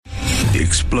The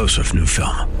explosive new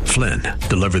film, Flynn,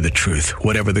 deliver the truth,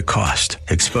 whatever the cost,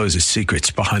 exposes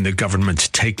secrets behind the government's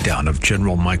takedown of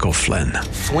General Michael Flynn.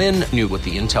 Flynn knew what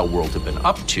the intel world had been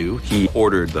up to. He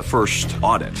ordered the first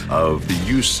audit of the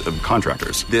use of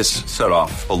contractors. This set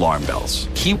off alarm bells.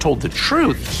 He told the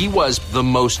truth. He was the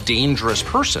most dangerous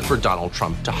person for Donald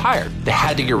Trump to hire. They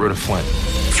had to get rid of Flynn.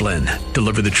 Flynn,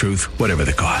 deliver the truth, whatever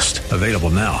the cost. Available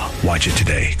now. Watch it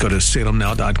today. Go to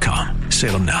salemnow.com.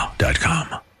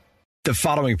 salemnow.com. The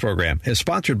following program is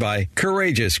sponsored by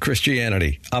Courageous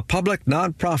Christianity, a public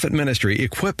nonprofit ministry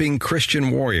equipping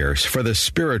Christian warriors for the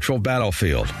spiritual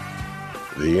battlefield.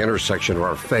 The intersection of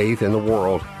our faith and the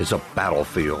world is a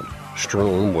battlefield,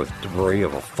 strewn with debris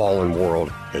of a fallen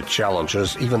world. It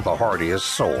challenges even the hardiest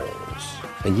souls.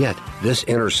 And yet, this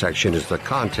intersection is the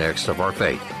context of our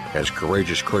faith. As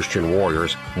courageous Christian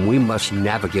warriors, we must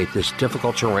navigate this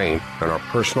difficult terrain in our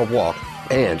personal walk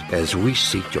and as we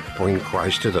seek to bring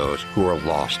Christ to those who are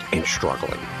lost and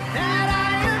struggling.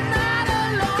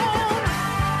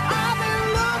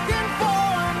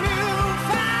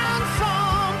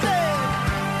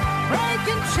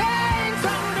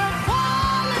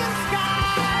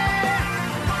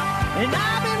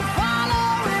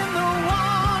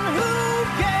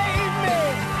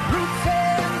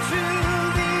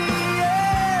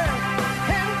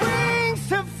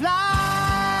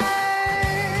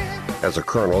 As a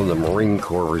colonel in the Marine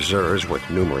Corps Reserves with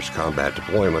numerous combat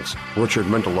deployments, Richard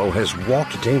Mendelow has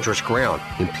walked dangerous ground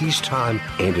in peacetime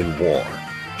and in war.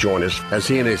 Join us as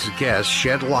he and his guests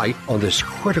shed light on this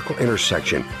critical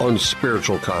intersection on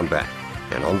spiritual combat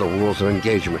and on the rules of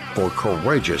engagement for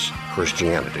courageous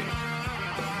Christianity.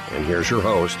 And here's your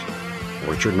host,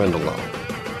 Richard Mendelow.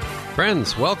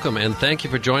 Friends, welcome and thank you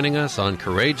for joining us on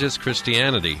Courageous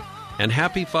Christianity, and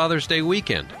happy Father's Day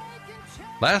weekend.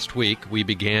 Last week, we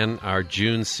began our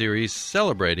June series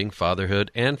celebrating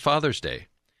fatherhood and Father's Day.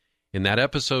 In that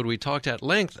episode, we talked at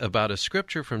length about a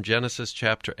scripture from Genesis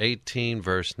chapter 18,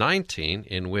 verse 19,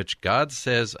 in which God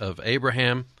says of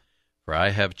Abraham, "For I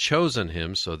have chosen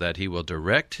him so that he will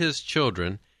direct his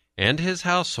children and his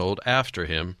household after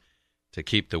him to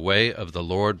keep the way of the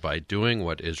Lord by doing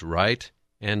what is right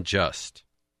and just."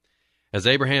 As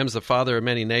Abraham's the father of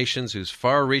many nations whose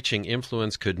far-reaching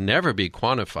influence could never be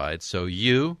quantified, so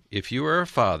you, if you are a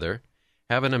father,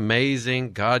 have an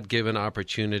amazing, God-given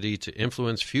opportunity to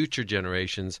influence future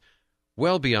generations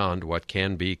well beyond what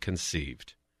can be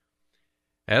conceived.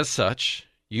 As such,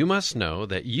 you must know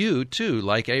that you, too,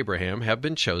 like Abraham, have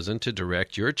been chosen to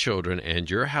direct your children and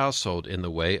your household in the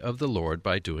way of the Lord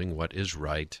by doing what is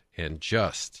right and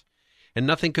just. And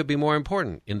nothing could be more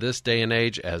important in this day and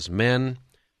age as men,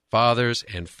 fathers,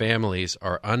 and families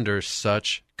are under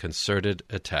such concerted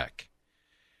attack.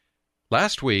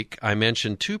 Last week, I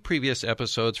mentioned two previous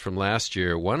episodes from last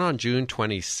year, one on June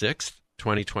 26th,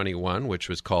 2021, which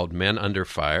was called Men Under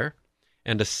Fire,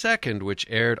 and a second which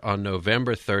aired on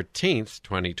November 13th,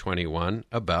 2021,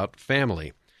 about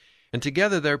family. And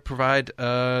together they provide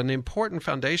an important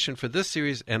foundation for this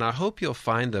series, and I hope you'll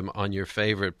find them on your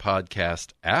favorite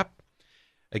podcast app.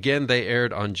 Again, they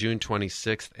aired on June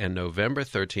 26th and November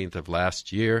 13th of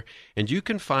last year, and you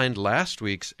can find last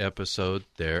week's episode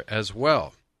there as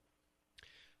well.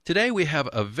 Today we have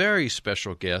a very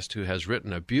special guest who has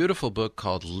written a beautiful book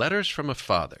called Letters from a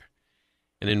Father.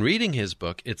 And in reading his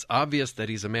book, it's obvious that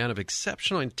he's a man of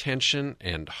exceptional intention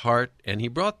and heart, and he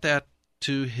brought that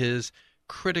to his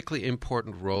critically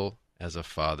important role as a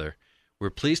father. We're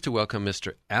pleased to welcome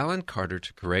Mr. Alan Carter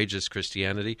to Courageous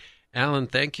Christianity. Alan,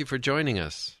 thank you for joining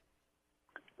us.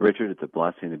 Richard, it's a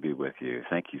blessing to be with you.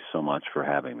 Thank you so much for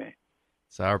having me.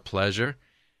 It's our pleasure.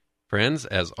 Friends,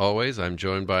 as always, I'm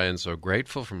joined by and so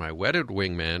grateful for my wedded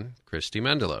wingman, Christy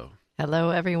Mendelow.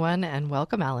 Hello, everyone, and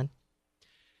welcome, Alan.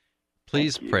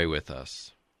 Please pray with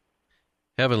us.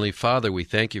 Heavenly Father, we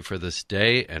thank you for this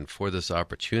day and for this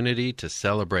opportunity to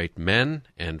celebrate men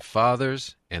and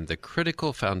fathers and the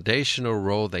critical foundational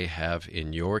role they have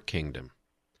in your kingdom.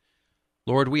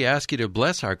 Lord, we ask you to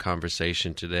bless our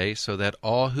conversation today so that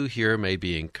all who hear may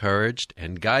be encouraged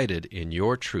and guided in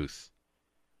your truth.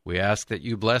 We ask that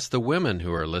you bless the women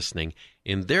who are listening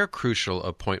in their crucial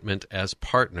appointment as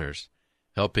partners,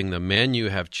 helping the men you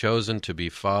have chosen to be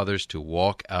fathers to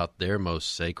walk out their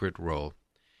most sacred role.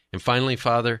 And finally,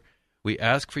 Father, we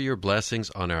ask for your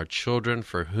blessings on our children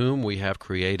for whom we have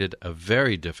created a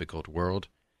very difficult world.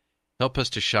 Help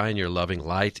us to shine your loving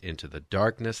light into the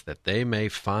darkness that they may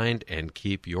find and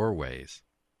keep your ways.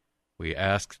 We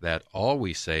ask that all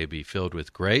we say be filled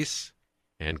with grace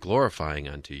and glorifying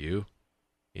unto you.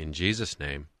 In Jesus'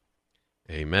 name,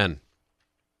 amen.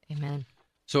 Amen.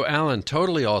 So, Alan,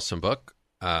 totally awesome book.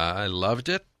 I loved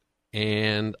it.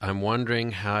 and I'm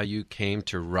wondering how you came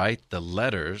to write the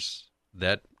letters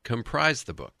that comprise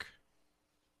the book.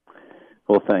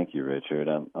 Well, thank you, Richard.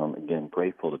 I'm again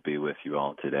grateful to be with you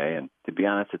all today. And to be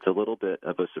honest, it's a little bit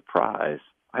of a surprise.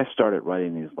 I started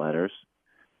writing these letters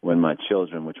when my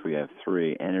children, which we have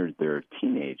 3, entered their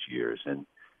teenage years. And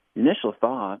the initial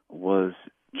thought was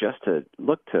just to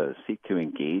look to seek to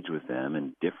engage with them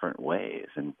in different ways.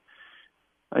 And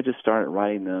I just started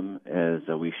writing them as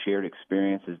we shared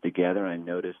experiences together. I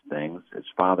noticed things. As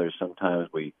fathers, sometimes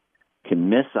we can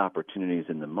miss opportunities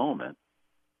in the moment,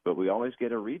 but we always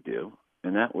get a redo.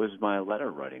 And that was my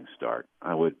letter writing start.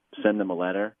 I would send them a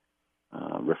letter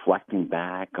reflecting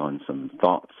back on some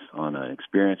thoughts on an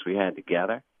experience we had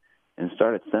together, and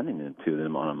started sending them to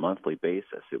them on a monthly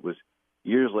basis. It was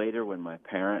years later when my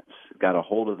parents got a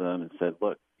hold of them and said,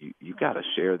 look, you got to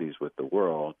share these with the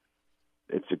world.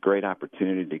 It's a great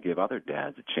opportunity to give other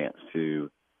dads a chance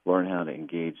to learn how to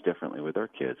engage differently with their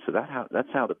kids. So that's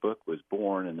how the book was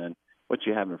born. And then what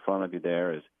you have in front of you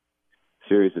there is a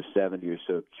series of 70 or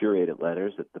so curated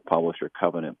letters that the publisher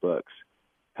Covenant Books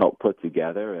helped put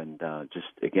together, and just,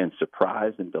 again,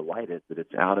 surprised and delighted that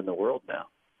it's out in the world now.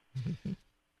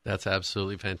 That's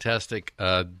absolutely fantastic.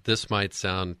 This might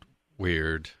sound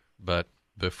weird, but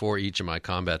before each of my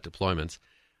combat deployments,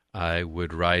 I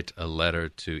would write a letter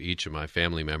to each of my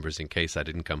family members in case I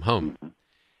didn't come home.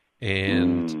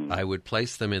 And I would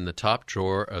place them in the top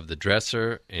drawer of the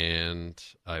dresser, and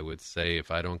I would say,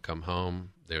 if I don't come home,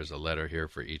 there's a letter here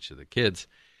for each of the kids.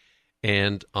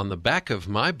 And on the back of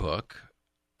my book,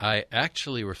 I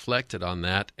actually reflected on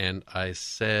that, and I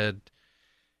said,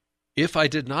 if I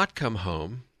did not come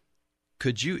home,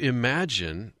 could you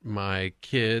imagine my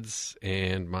kids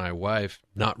and my wife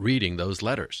not reading those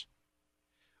letters?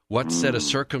 What set of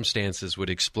circumstances would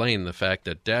explain the fact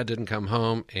that Dad didn't come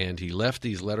home and he left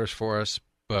these letters for us,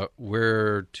 but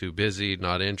we're too busy,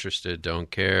 not interested, don't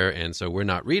care, and so we're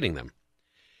not reading them?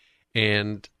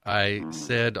 And I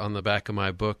said on the back of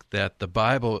my book that the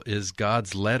Bible is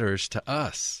God's letters to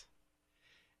us.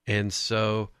 And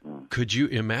so could you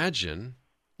imagine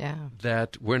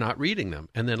that we're not reading them?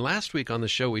 And then last week on the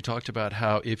show, we talked about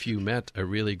how if you met a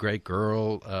really great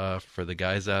girl for the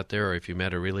guys out there, or if you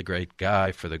met a really great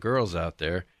guy for the girls out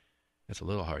there, it's a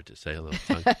little hard to say, a little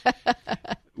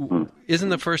tongue, isn't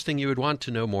the first thing you would want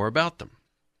to know more about them?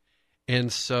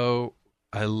 And so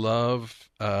I love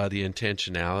the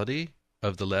intentionality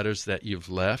of the letters that you've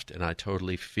left, and I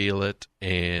totally feel it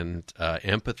and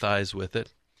empathize with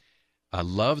it. I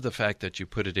love the fact that you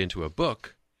put it into a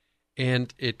book,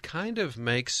 and it kind of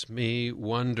makes me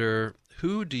wonder,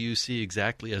 who do you see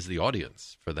exactly as the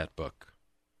audience for that book?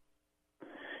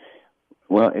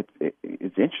 Well,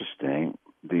 it's interesting.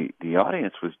 The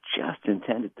audience was just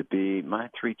intended to be my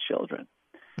 3 children.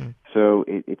 So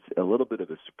it's a little bit of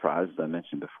a surprise, as I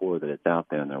mentioned before, that it's out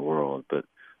there in the world. But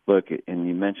look, and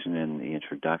you mentioned in the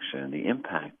introduction, the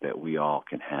impact that we all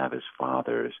can have as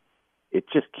fathers, it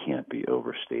just can't be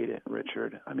overstated,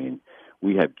 Richard. I mean,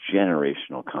 we have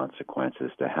generational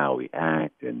consequences to how we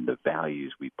act and the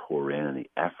values we pour in and the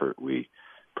effort we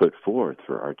put forth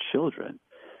for our children.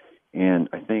 And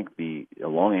I think the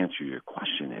long answer to your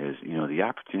question is, the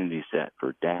opportunity set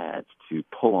for dads to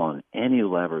pull on any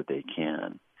lever they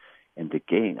can and to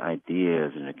gain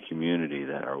ideas in a community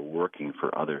that are working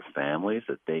for other families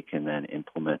that they can then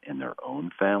implement in their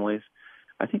own families,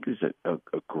 I think is a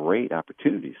great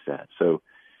opportunity set. So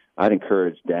I'd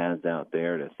encourage dads out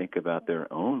there to think about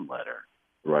their own letter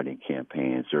writing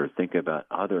campaigns, or think about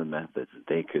other methods that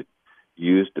they could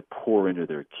use to pour into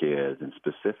their kids, and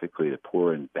specifically to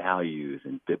pour in values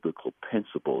and biblical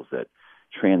principles that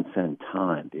transcend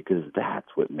time, because that's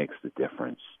what makes the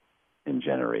difference in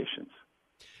generations.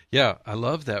 Yeah, I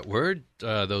love that word,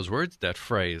 those words, that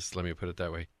phrase, let me put it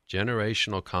that way,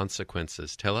 generational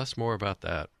consequences. Tell us more about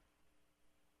that.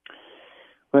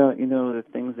 Well, the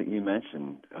things that you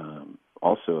mentioned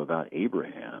also about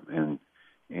Abraham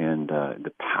and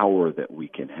the power that we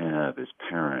can have as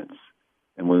parents.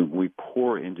 And when we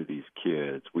pour into these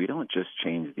kids, we don't just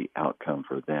change the outcome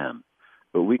for them,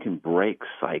 but we can break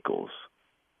cycles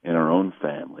in our own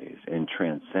families and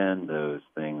transcend those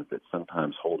things that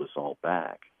sometimes hold us all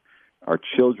back. Our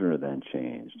children are then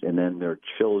changed, and then their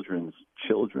children's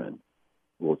children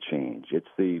will change. It's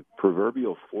the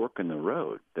proverbial fork in the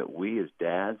road that we as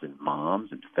dads and moms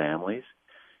and families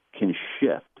can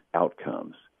shift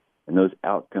outcomes. And those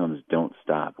outcomes don't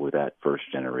stop with that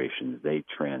first generation. They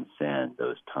transcend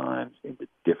those times into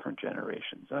different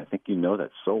generations. And I think you know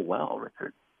that so well,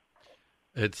 Richard.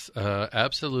 It's an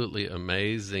absolutely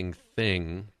amazing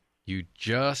thing. You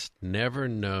just never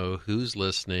know who's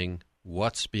listening,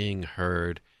 what's being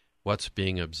heard, what's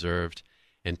being observed.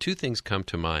 And two things come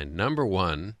to mind. Number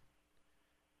one,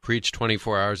 preach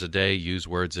 24 hours a day, use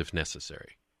words if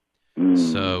necessary.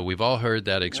 So we've all heard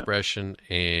that expression,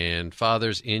 and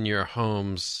fathers, in your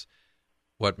homes,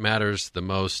 what matters the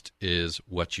most is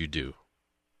what you do.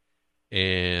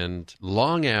 And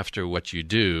long after what you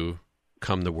do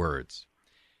come the words.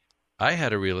 I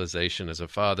had a realization as a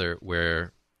father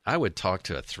where I would talk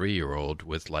to a 3-year-old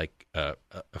with like a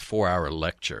 4-hour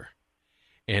lecture.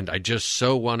 And I just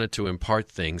so wanted to impart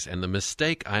things. And the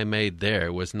mistake I made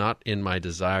there was not in my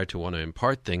desire to want to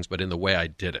impart things, but in the way I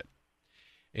did it.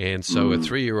 And so a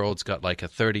 3-year-old's got like a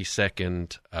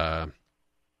 30-second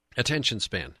attention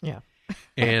span. Yeah.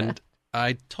 And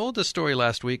I told a story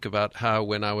last week about how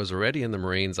when I was already in the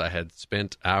Marines, I had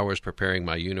spent hours preparing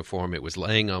my uniform. It was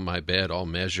laying on my bed, all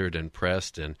measured and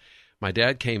pressed. And my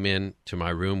dad came in to my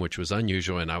room, which was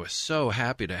unusual, and I was so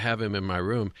happy to have him in my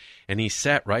room. And he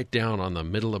sat right down on the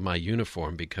middle of my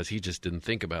uniform because he just didn't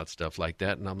think about stuff like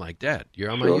that. And I'm like, Dad,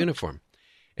 you're on my uniform.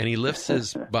 And he lifts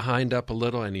his behind up a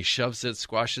little, and he shoves it,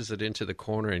 squashes it into the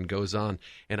corner, and goes on.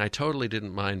 And I totally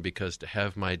didn't mind because to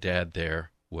have my dad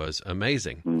there was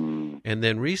amazing. And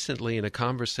then recently in a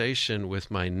conversation with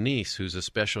my niece, who's a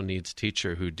special needs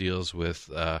teacher who deals with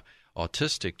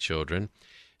autistic children,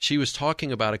 she was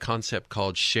talking about a concept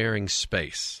called sharing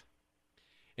space.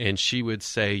 And she would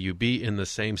say, you be in the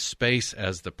same space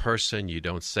as the person, you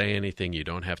don't say anything, you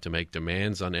don't have to make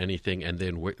demands on anything, and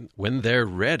then when they're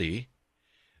ready,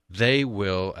 they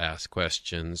will ask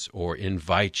questions or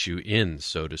invite you in,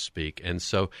 so to speak. And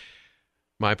so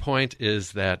my point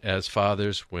is that as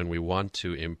fathers, when we want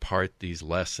to impart these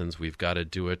lessons, we've got to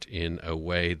do it in a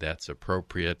way that's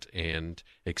appropriate and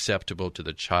acceptable to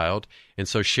the child. And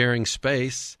so sharing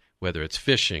space, whether it's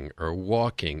fishing or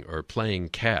walking or playing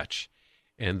catch.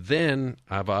 And then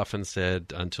I've often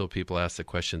said, until people ask the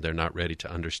question, they're not ready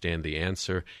to understand the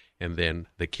answer. And then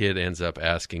the kid ends up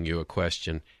asking you a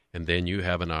question, and then you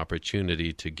have an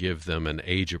opportunity to give them an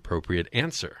age-appropriate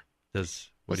answer.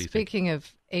 What do you think? Speaking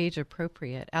of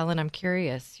age-appropriate, Alan, I'm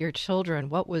curious, your children,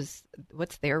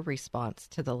 what's their response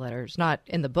to the letters? Not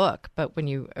in the book, but when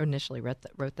you initially wrote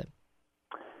them.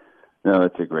 No,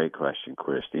 that's a great question,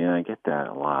 Christy, and I get that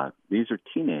a lot. These are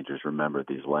teenagers, remember,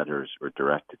 these letters were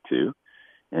directed to,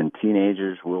 and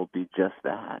teenagers will be just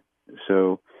that.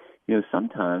 So,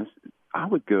 sometimes I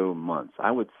would go months.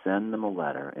 I would send them a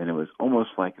letter, and it was almost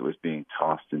like it was being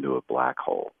tossed into a black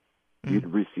hole.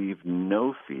 You'd receive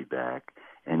no feedback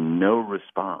and no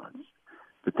response.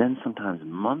 But then sometimes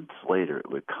months later,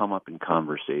 it would come up in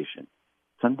conversation.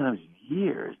 Sometimes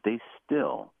years,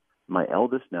 my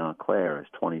eldest now, Claire, is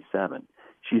 27.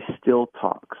 She still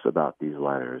talks about these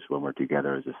letters when we're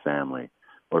together as a family,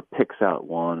 or picks out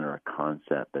one or a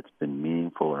concept that's been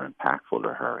meaningful or impactful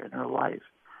to her in her life.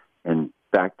 And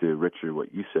back to, Richard,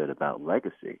 what you said about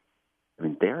legacy,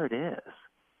 there it is.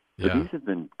 Yeah. But these have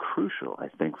been crucial, I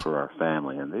think, for our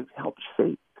family, and they've helped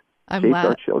shape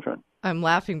our children. I'm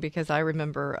laughing because I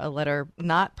remember a letter,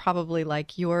 not probably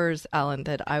like yours, Alan,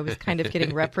 that I was kind of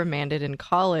getting reprimanded in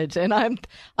college, and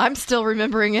I'm still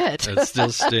remembering it. It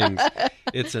still stings.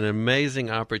 It's an amazing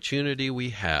opportunity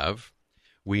we have.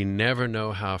 We never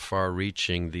know how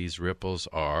far-reaching these ripples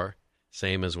are,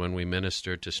 same as when we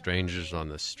minister to strangers on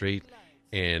the street,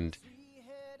 and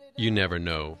you never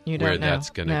know where that's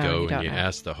going to go, and you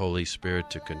ask the Holy Spirit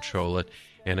to control it,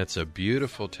 and it's a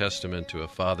beautiful testament to a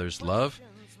father's love.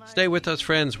 Stay with us,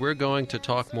 friends. We're going to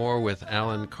talk more with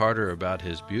Alan Carter about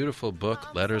his beautiful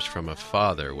book, Letters from a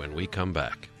Father, when we come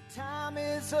back. Time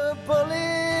is a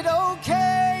bullet,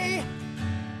 okay.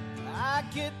 I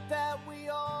get that we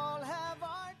all have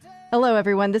our day. Hello,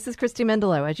 everyone. This is Christy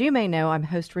Mendelow. As you may know, I'm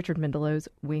host Richard Mendelow's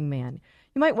Wingman.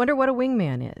 You might wonder what a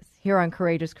wingman is. Here on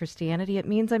Courageous Christianity, it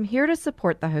means I'm here to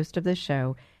support the host of this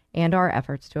show and our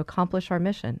efforts to accomplish our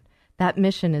mission. That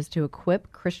mission is to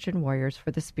equip Christian warriors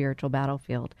for the spiritual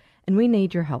battlefield, and we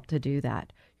need your help to do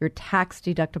that. Your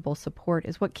tax-deductible support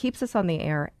is what keeps us on the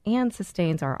air and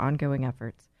sustains our ongoing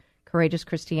efforts. Courageous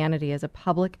Christianity is a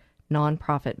public,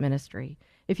 nonprofit ministry.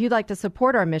 If you'd like to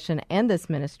support our mission and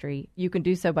this ministry, you can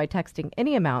do so by texting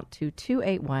any amount to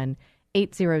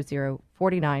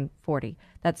 281-800-4940.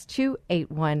 That's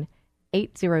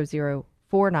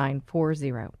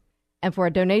 281-800-4940. And for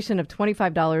a donation of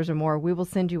 $25 or more, we will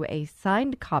send you a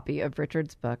signed copy of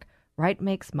Richard's book, Right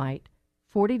Makes Might,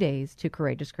 40 Days to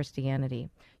Courageous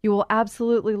Christianity. You will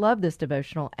absolutely love this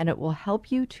devotional, and it will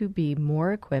help you to be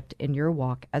more equipped in your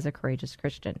walk as a courageous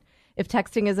Christian. If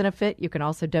texting isn't a fit, you can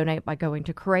also donate by going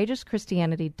to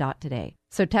courageouschristianity.today.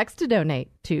 So text to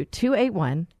donate to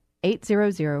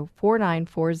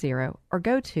 281-800-4940 or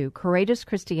go to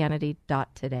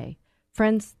courageouschristianity.today.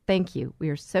 Friends, thank you. We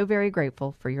are so very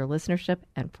grateful for your listenership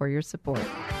and for your support.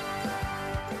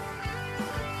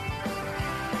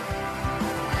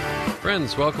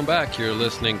 Friends, welcome back. You're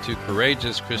listening to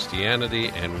Courageous Christianity,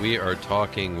 and we are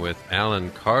talking with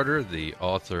Alan Carter, the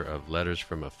author of Letters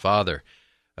from a Father,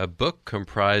 a book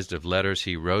comprised of letters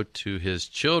he wrote to his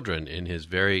children in his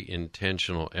very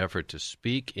intentional effort to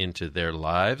speak into their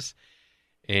lives.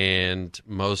 And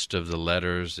most of the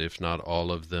letters, if not all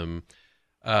of them,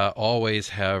 always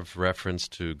have reference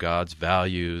to God's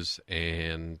values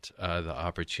and the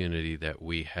opportunity that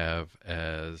we have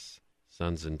as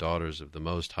sons and daughters of the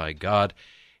Most High God.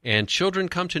 And children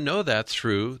come to know that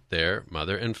through their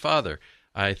mother and father.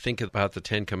 I think about the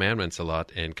Ten Commandments a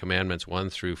lot, and Commandments 1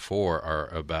 through 4 are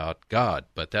about God,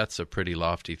 but that's a pretty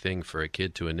lofty thing for a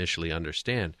kid to initially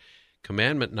understand.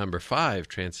 Commandment number 5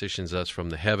 transitions us from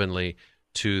the heavenly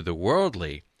to the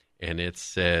worldly, and it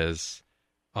says,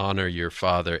 honor your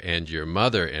father and your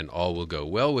mother, and all will go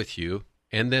well with you.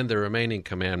 And then the remaining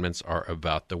commandments are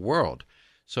about the world.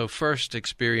 So first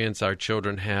experience our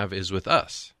children have is with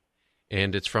us,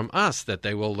 and it's from us that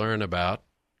they will learn about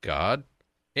God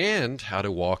and how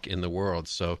to walk in the world.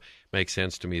 So it makes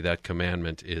sense to me that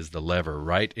commandment is the lever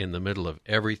right in the middle of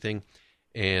everything.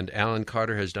 And Alan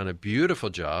Carter has done a beautiful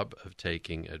job of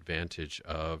taking advantage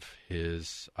of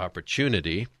his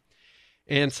opportunity.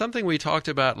 And something we talked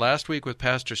about last week with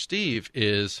Pastor Steve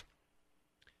is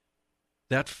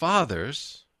that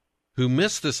fathers who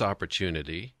miss this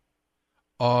opportunity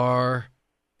are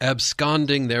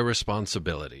absconding their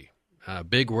responsibility.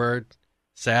 Big word,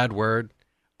 sad word.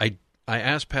 I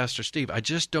asked Pastor Steve, I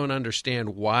just don't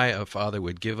understand why a father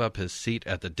would give up his seat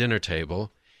at the dinner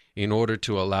table in order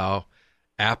to allow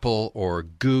Apple or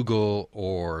Google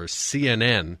or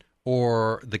CNN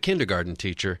or the kindergarten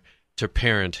teacher to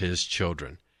parent his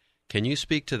children. Can you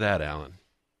speak to that, Alan?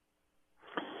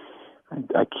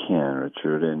 I can,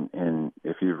 Richard. And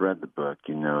if you've read the book,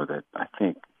 you know that I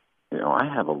think,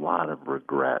 I have a lot of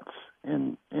regrets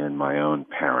in my own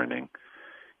parenting.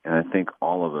 And I think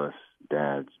all of us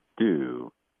dads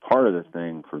do. Part of the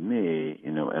thing for me,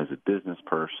 as a business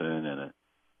person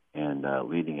and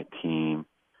leading a team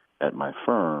at my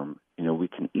firm, we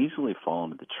can easily fall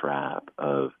into the trap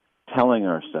of telling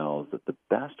ourselves that the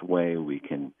best way we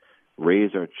can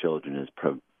raise our children is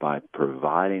by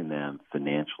providing them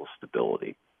financial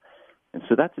stability. And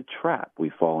so that's a trap we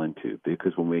fall into,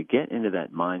 because when we get into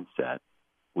that mindset,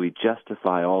 we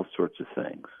justify all sorts of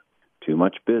things. Too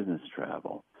much business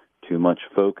travel, too much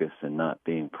focus and not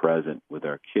being present with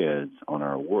our kids on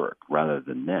our work rather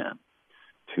than them,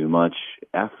 too much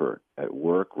effort at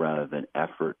work rather than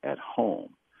effort at home.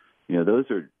 Those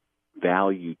are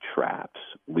value traps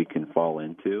we can fall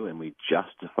into, and we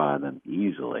justify them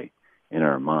easily in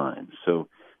our minds. So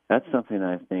that's something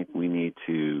I think we need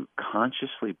to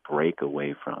consciously break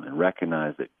away from and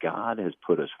recognize that God has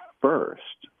put us first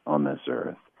on this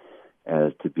earth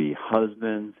as to be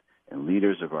husbands and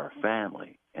leaders of our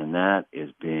family, and that is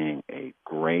being a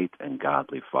great and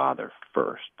godly father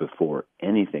first before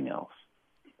anything else.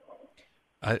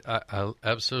 I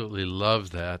absolutely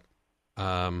love that.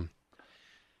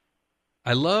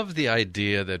 I love the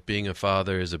idea that being a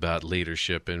father is about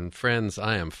leadership. And friends,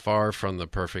 I am far from the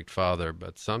perfect father,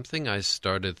 but something I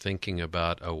started thinking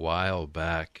about a while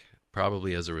back,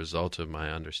 probably as a result of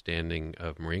my understanding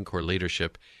of Marine Corps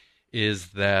leadership, is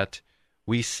that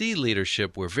we see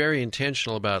leadership. We're very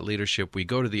intentional about leadership. We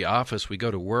go to the office, we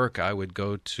go to work. I would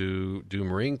go to do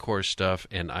Marine Corps stuff,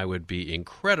 and I would be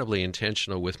incredibly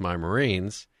intentional with my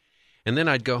Marines. And then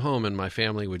I'd go home and my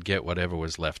family would get whatever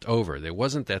was left over. There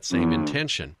wasn't that same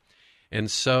intention. And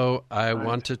so I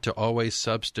wanted to always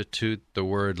substitute the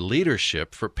word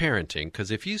leadership for parenting,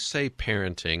 because if you say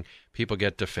parenting, people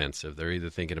get defensive. They're either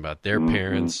thinking about their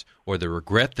parents or the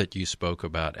regret that you spoke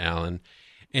about, Alan.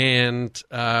 And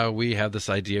we have this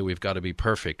idea we've got to be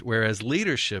perfect, whereas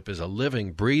leadership is a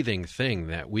living, breathing thing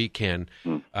that we can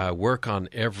work on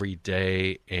every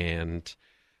day. And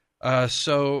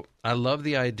so I love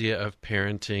the idea of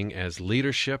parenting as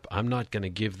leadership. I'm not going to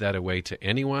give that away to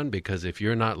anyone, because if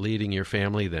you're not leading your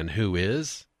family, then who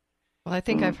is? Well, I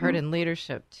think I've heard in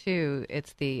leadership, too,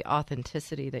 it's the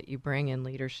authenticity that you bring in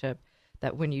leadership,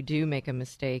 that when you do make a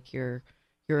mistake, your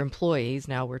employees,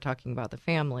 now we're talking about the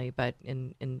family, but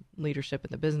in leadership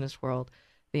in the business world,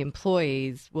 the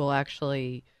employees will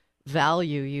actually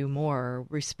value you more,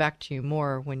 respect you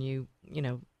more when you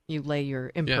lay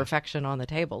your imperfection on the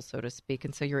table, so to speak,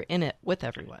 and so you're in it with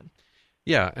everyone.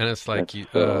 Yeah, and it's like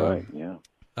right.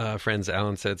 Yeah. Friends,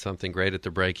 Alan said something great at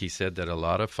the break. He said that a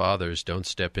lot of fathers don't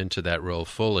step into that role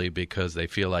fully because they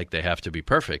feel like they have to be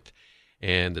perfect.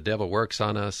 and the devil works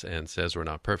on us and says we're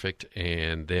not perfect,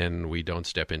 and then we don't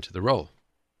step into the role.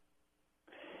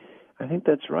 I think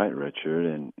that's right,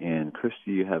 Richard. And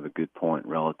Christy, you have a good point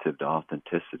relative to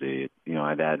authenticity.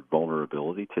 I'd add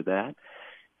vulnerability to that.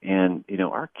 And,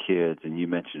 our kids, and you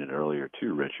mentioned it earlier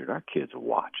too, Richard, our kids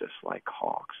watch us like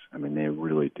hawks. I mean, they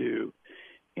really do.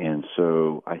 And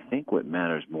so I think what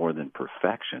matters more than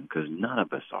perfection, because none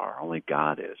of us are, only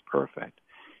God is perfect,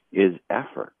 is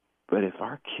effort. But if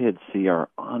our kids see our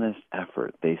honest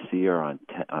effort, they see our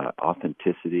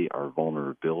authenticity, our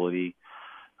vulnerability,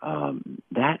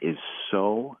 that is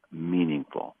so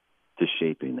meaningful to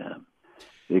shaping them,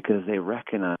 because they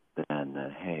recognize then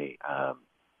that, hey,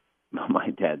 my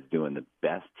dad's doing the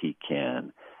best he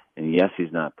can, and yes,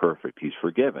 he's not perfect. He's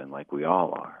forgiven, like we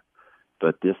all are.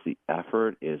 But the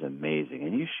effort is amazing.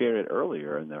 And you shared it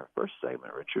earlier in our first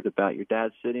segment, Richard, about your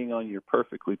dad sitting on your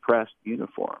perfectly pressed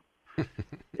uniform.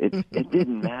 It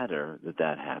didn't matter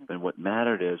that happened. What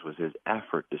mattered was his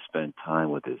effort to spend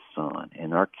time with his son.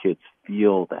 And our kids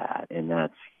feel that, and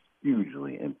that's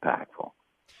hugely impactful.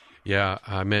 Yeah,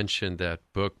 I mentioned that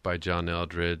book by John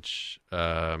Eldredge,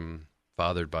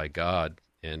 Fathered by God,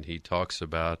 and he talks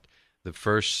about the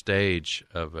first stage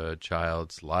of a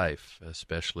child's life,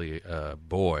 especially a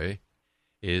boy,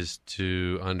 is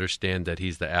to understand that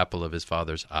he's the apple of his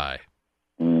father's eye.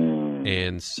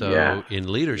 And so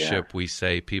in leadership, we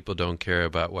say people don't care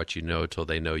about what you know till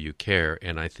they know you care.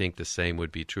 And I think the same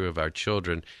would be true of our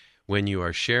children. When you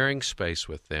are sharing space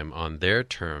with them on their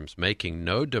terms, making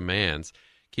no demands,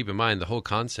 keep in mind the whole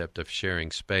concept of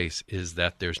sharing space is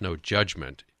that there's no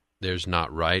judgment. There's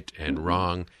not right and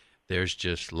wrong. There's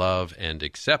just love and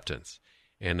acceptance.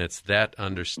 And it's that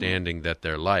understanding that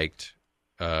they're liked,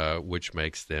 which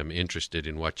makes them interested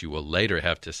in what you will later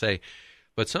have to say.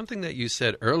 But something that you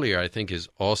said earlier I think is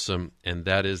awesome, and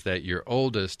that is that your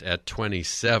oldest at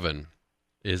 27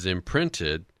 is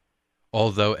imprinted,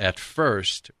 although at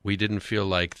first we didn't feel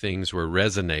like things were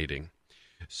resonating.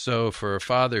 So for a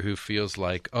father who feels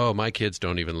like, oh, my kids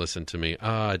don't even listen to me,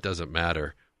 it doesn't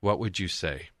matter, what would you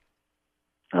say?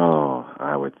 Oh,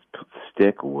 I would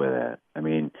stick with it. I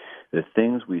mean, the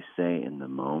things we say in the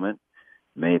moment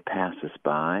may pass us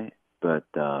by, but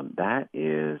that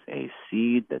is a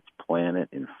seed that's planted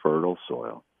in fertile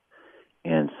soil.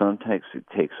 And sometimes it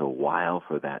takes a while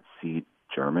for that seed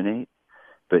to germinate,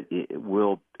 but it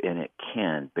will, and it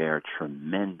can bear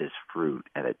tremendous fruit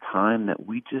at a time that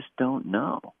we just don't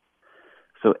know.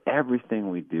 So everything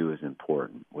we do is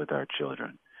important with our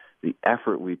children. The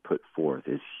effort we put forth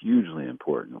is hugely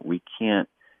important. We can't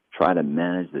try to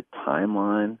manage the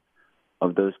timeline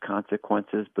of those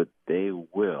consequences, but they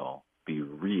will be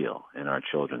real in our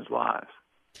children's lives.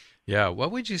 Yeah,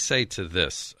 what would you say to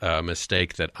this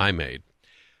mistake that I made?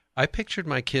 I pictured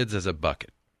my kids as a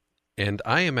bucket, and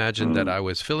I imagined that I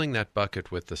was filling that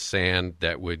bucket with the sand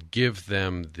that would give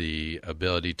them the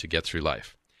ability to get through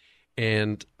life.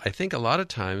 And I think a lot of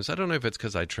times, I don't know if it's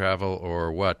because I travel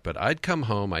or what, but I'd come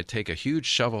home, I'd take a huge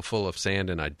shovel full of sand,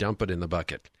 and I'd dump it in the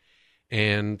bucket.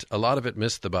 And a lot of it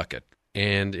missed the bucket.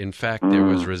 And in fact, there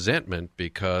was resentment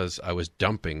because I was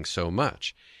dumping so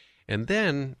much. And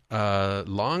then,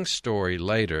 long story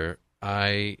later,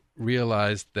 I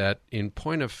realized that in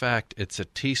point of fact, it's a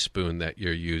teaspoon that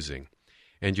you're using.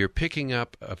 And you're picking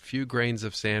up a few grains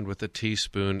of sand with a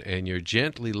teaspoon, and you're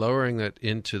gently lowering it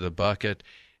into the bucket,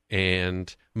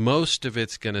 and most of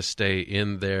it's going to stay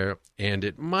in there. And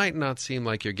it might not seem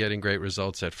like you're getting great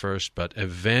results at first, but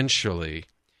eventually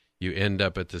you end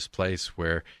up at this place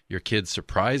where your kid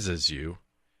surprises you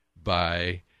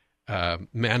by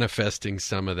manifesting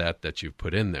some of that you've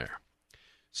put in there.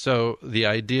 So the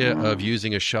idea of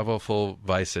using a shovelful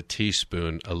vice a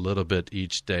teaspoon a little bit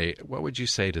each day, what would you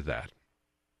say to that?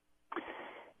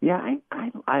 Yeah,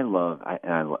 I love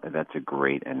that's a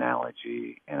great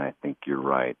analogy, and I think you're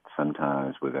right.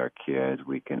 Sometimes with our kids,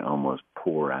 we can almost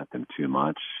pour at them too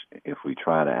much. If we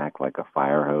try to act like a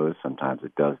fire hose, sometimes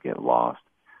it does get lost.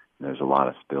 There's a lot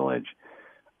of spillage.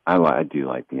 I do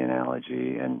like the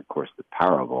analogy, and of course the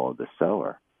parable of the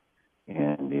sower.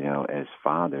 And, as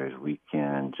fathers, we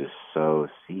can just sow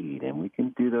seed, and we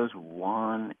can do those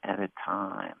one at a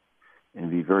time and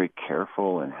be very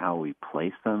careful in how we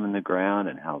place them in the ground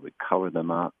and how we cover them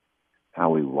up, how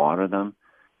we water them.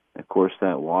 And of course,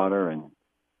 that water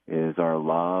is our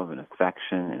love and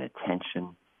affection and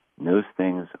attention. And those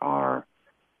things are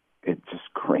it's just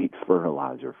great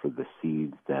fertilizer for the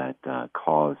seeds that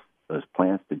cause those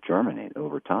plants to germinate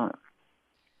over time.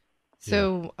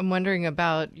 So I'm wondering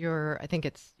about I think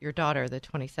it's your daughter, the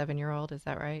 27-year-old, is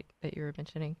that right, that you were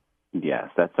mentioning? Yes,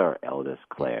 that's our eldest,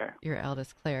 Claire. Your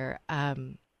eldest, Claire.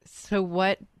 So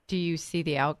what do you see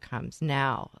the outcomes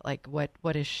now? Like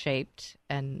what is shaped,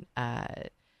 and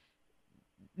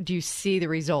do you see the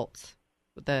results?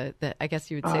 The I guess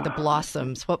you would say the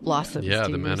blossoms. What blossoms? Yeah,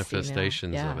 do the you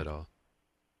manifestations see now? of it all.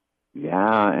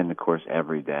 Yeah, and of course,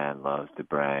 every dad loves to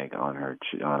brag on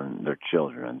on their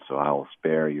children. So I will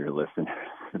spare your listeners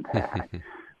that.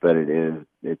 But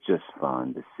it's just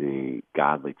fun to see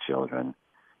godly children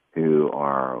who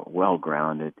are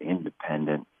well-grounded,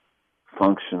 independent,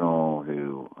 functional,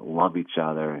 who love each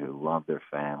other, who love their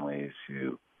families,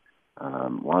 who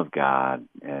love God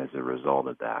as a result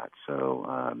of that.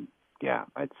 So,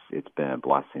 it's been a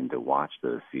blessing to watch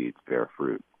those seeds bear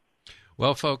fruit.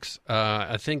 Well, folks,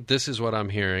 I think this is what I'm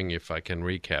hearing, if I can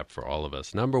recap for all of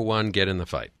us. Number one, get in the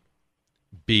fight.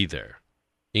 Be there.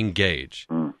 Engage.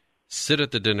 Sit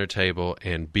at the dinner table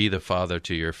and be the father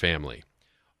to your family.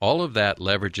 All of that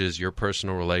leverages your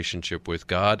personal relationship with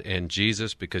God and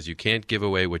Jesus, because you can't give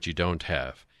away what you don't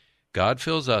have. God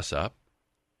fills us up,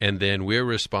 and then we're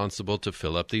responsible to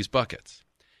fill up these buckets.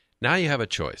 Now you have a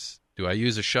choice. Do I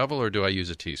use a shovel or do I use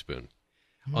a teaspoon?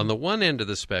 On the one end of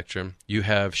the spectrum, you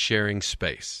have sharing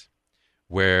space,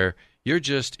 where you're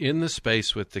just in the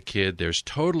space with the kid. There's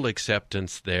total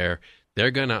acceptance there. They're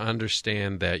going to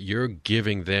understand that you're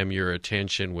giving them your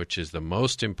attention, which is the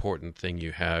most important thing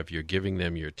you have. You're giving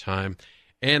them your time,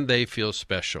 and they feel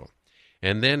special.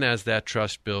 And then as that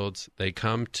trust builds, they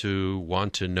come to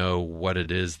want to know what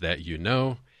it is that you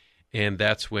know, and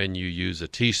that's when you use a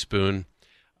teaspoon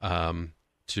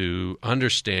to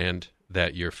understand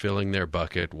that you're filling their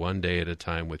bucket one day at a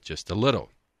time with just a little.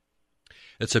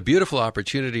 It's a beautiful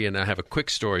opportunity, and I have a quick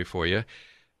story for you.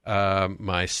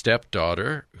 My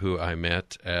stepdaughter, who I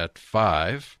met at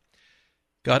 5,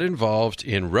 got involved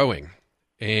in rowing.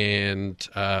 And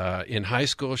in high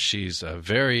school, she's a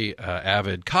very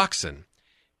avid coxswain.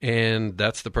 And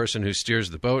that's the person who steers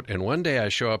the boat. And one day I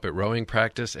show up at rowing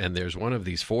practice, and there's one of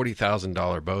these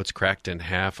 $40,000 boats cracked in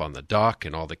half on the dock,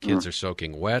 and all the kids are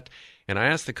soaking wet. And I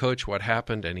asked the coach what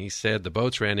happened, and he said the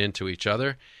boats ran into each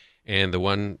other, and the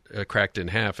one cracked in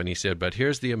half. And he said, but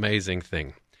here's the amazing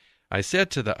thing. I said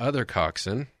to the other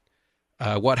coxswain,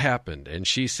 what happened? And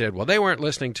she said, well, they weren't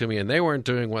listening to me, and they weren't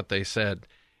doing what they said.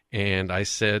 And I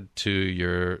said to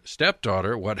your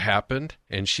stepdaughter, what happened?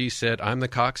 And she said, I'm the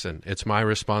coxswain. It's my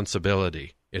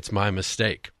responsibility. It's my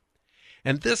mistake.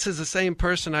 And this is the same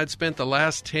person I'd spent the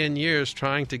last 10 years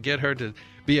trying to get her to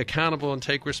be accountable and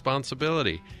take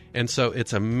responsibility. And so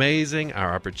it's amazing.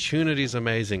 Our opportunity is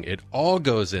amazing. It all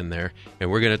goes in there.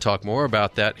 And we're going to talk more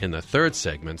about that in the third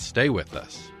segment. Stay with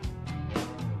us.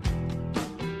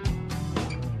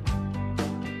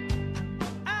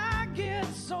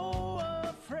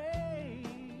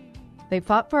 They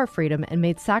fought for our freedom and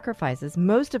made sacrifices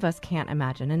most of us can't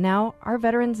imagine, and now our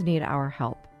veterans need our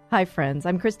help. Hi, friends.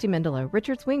 I'm Christy Mendelow,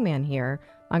 Richard's wingman here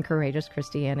on Courageous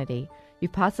Christianity.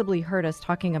 You've possibly heard us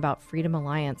talking about Freedom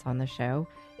Alliance on the show.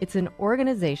 It's an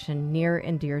organization near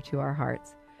and dear to our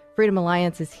hearts. Freedom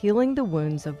Alliance is healing the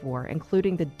wounds of war,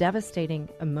 including the devastating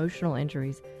emotional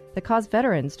injuries that cause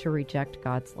veterans to reject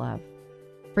God's love.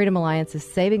 Freedom Alliance is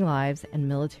saving lives and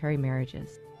military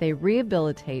marriages. They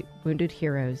rehabilitate wounded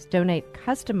heroes, donate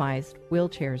customized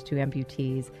wheelchairs to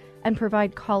amputees, and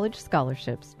provide college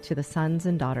scholarships to the sons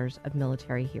and daughters of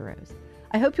military heroes.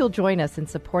 I hope you'll join us in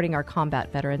supporting our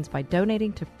combat veterans by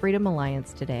donating to Freedom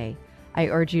Alliance today. I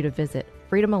urge you to visit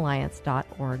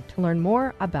freedomalliance.org to learn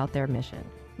more about their mission.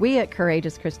 We at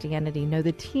Courageous Christianity know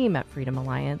the team at Freedom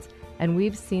Alliance, and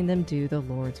we've seen them do the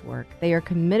Lord's work. They are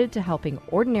committed to helping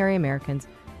ordinary Americans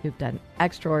who've done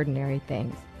extraordinary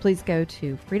things. Please go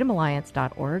to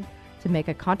freedomalliance.org to make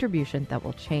a contribution that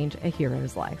will change a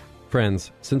hero's life.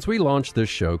 Friends, since we launched this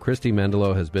show, Christy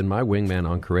Mendelow has been my wingman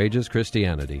on Courageous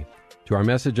Christianity. To our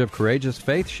message of courageous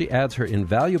faith, she adds her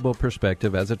invaluable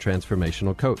perspective as a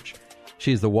transformational coach.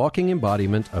 She's the walking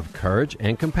embodiment of courage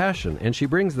and compassion, and she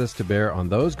brings this to bear on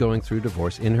those going through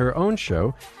divorce in her own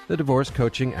show, The Divorce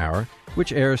Coaching Hour,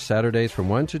 which airs Saturdays from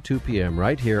 1 to 2 p.m.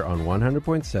 right here on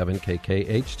 100.7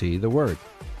 KKHT, The Word.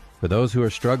 For those who are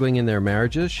struggling in their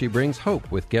marriages, she brings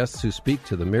hope with guests who speak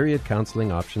to the myriad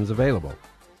counseling options available.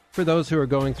 For those who are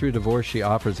going through divorce, she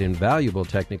offers invaluable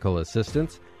technical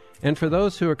assistance. And for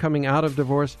those who are coming out of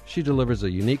divorce, she delivers a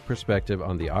unique perspective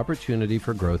on the opportunity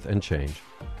for growth and change.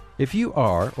 If you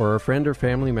are, or a friend or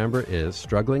family member is,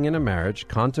 struggling in a marriage,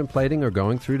 contemplating or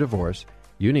going through divorce,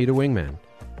 you need a wingman.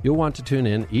 You'll want to tune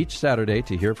in each Saturday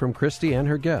to hear from Christy and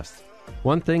her guests.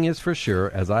 One thing is for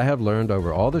sure, as I have learned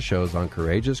over all the shows on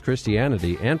Courageous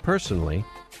Christianity and personally,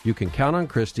 you can count on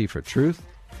Christy for truth,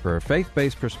 for a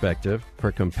faith-based perspective,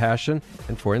 for compassion,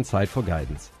 and for insightful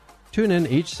guidance. Tune in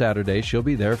each Saturday. She'll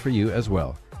be there for you as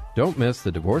well. Don't miss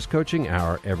the Divorce Coaching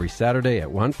Hour every Saturday at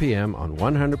 1 p.m. on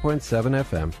 100.7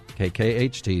 FM,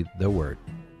 KKHT, The Word.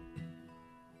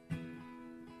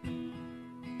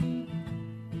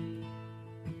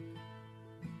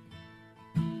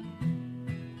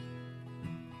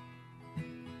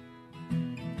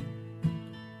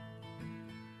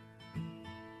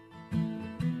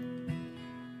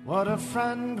 What a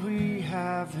friend we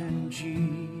have in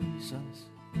Jesus.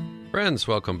 Friends,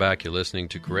 welcome back. You're listening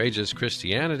to Courageous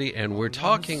Christianity, and we're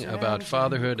talking about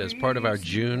fatherhood as part of our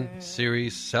June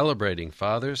series celebrating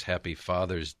fathers. Happy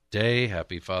Father's Day.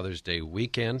 Happy Father's Day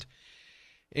weekend.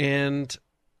 And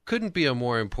couldn't be a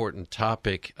more important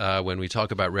topic when we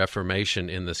talk about reformation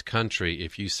in this country.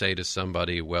 If you say to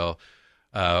somebody, well,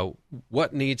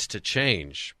 what needs to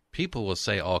change? People will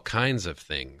say all kinds of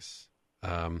things.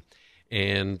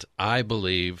 And I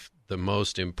believe the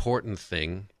most important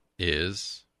thing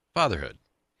is fatherhood.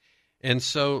 And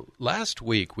so last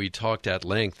week we talked at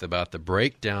length about the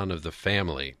breakdown of the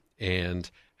family and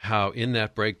how in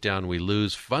that breakdown we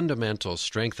lose fundamental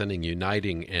strengthening,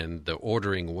 uniting, and the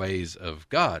ordering ways of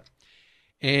God.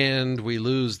 And we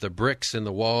lose the bricks in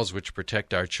the walls which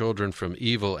protect our children from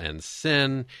evil and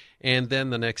sin. And then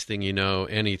the next thing you know,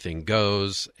 anything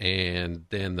goes. And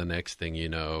then the next thing you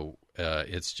know,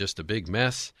 it's just a big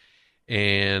mess.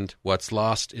 And what's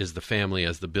lost is the family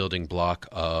as the building block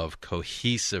of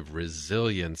cohesive,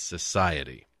 resilient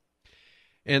society.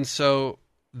 And so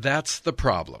that's the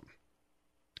problem.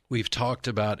 We've talked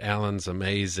about Alan's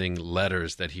amazing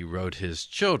letters that he wrote his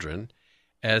children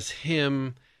as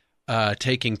him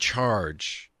taking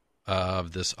charge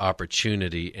of this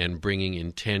opportunity and bringing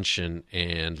intention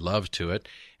and love to it.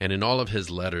 And in all of his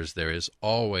letters, there is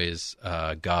always,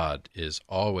 God is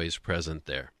always present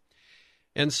there.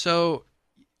 And so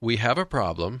we have a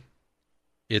problem.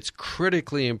 It's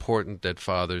critically important that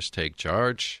fathers take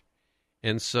charge.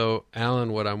 And so,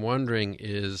 Alan, what I'm wondering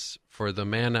is for the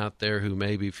man out there who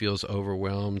maybe feels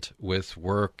overwhelmed with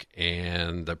work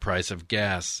and the price of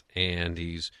gas, and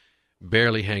he's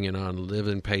barely hanging on,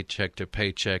 living paycheck to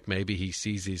paycheck. Maybe he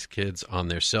sees these kids on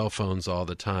their cell phones all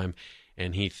the time,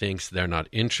 and he thinks they're not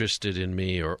interested in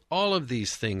me, or all of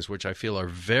these things, which I feel are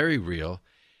very real.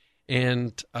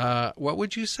 And what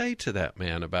would you say to that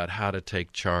man about how to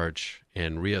take charge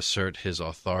and reassert his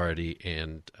authority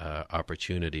and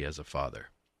opportunity as a father?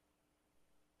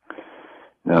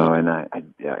 No, and I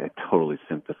totally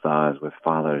sympathize with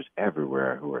fathers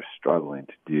everywhere who are struggling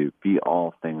to be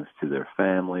all things to their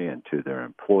family and to their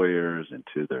employers and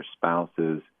to their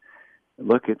spouses.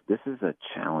 Look, this is a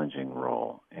challenging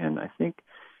role, and I think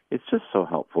it's just so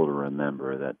helpful to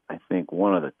remember that I think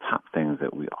one of the top things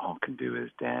that we all can do as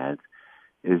dads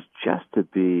is just to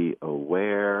be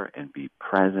aware and be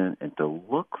present and to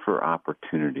look for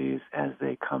opportunities as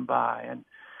they come by. And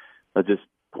I'll just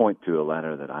point to a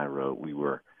letter that I wrote. We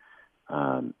were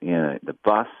in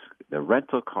the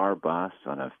rental car bus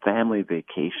on a family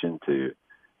vacation to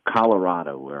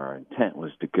Colorado, where our intent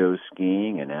was to go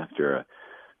skiing. And after a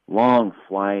long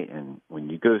flight, and when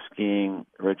you go skiing,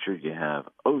 Richard, you have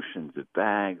oceans of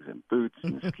bags and boots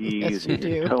and skis, yes, you and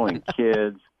you're do. towing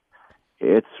kids.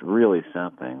 It's really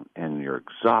something, and you're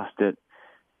exhausted.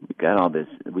 We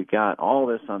got all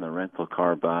this on the rental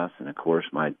car bus, and of course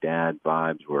my dad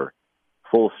vibes were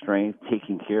full strength,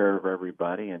 taking care of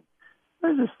everybody. And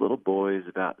there's this little boy who's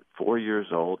about 4 years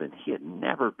old, and he had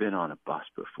never been on a bus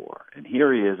before. And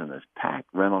here he is in this packed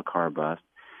rental car bus.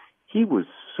 He was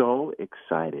so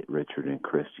excited, Richard and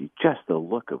Christy, just the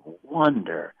look of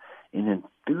wonder and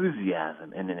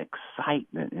enthusiasm and an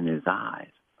excitement in his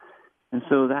eyes. And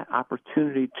so that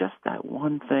opportunity, just that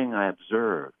one thing I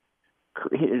observed,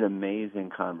 created an amazing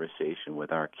conversation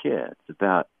with our kids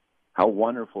about how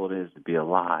wonderful it is to be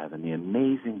alive and the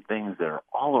amazing things that are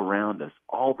all around us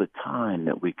all the time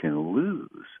that we can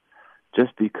lose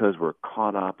just because we're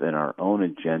caught up in our own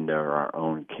agenda or our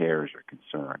own cares or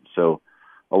concerns. So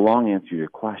a long answer to your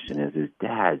question is, as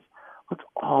dads, let's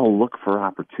all look for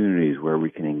opportunities where we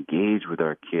can engage with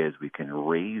our kids, we can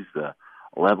raise the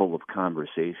level of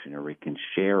conversation, or we can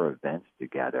share events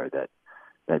together that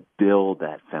build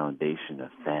that foundation of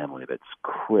family that's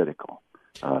critical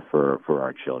for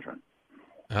our children.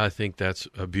 I think that's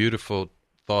a beautiful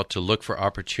thought, to look for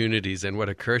opportunities. And what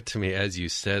occurred to me as you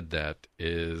said that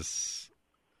is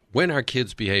when our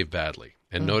kids behave badly,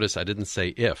 and notice I didn't say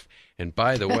if. And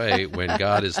by the way, when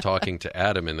God is talking to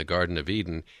Adam in the Garden of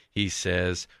Eden, he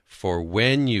says, for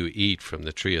when you eat from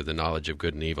the tree of the knowledge of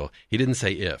good and evil. He didn't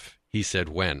say if. He said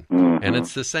when. Mm-hmm. And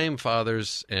it's the same,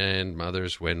 fathers and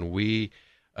mothers. When we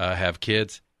have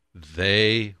kids,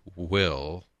 they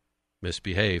will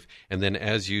misbehave. And then,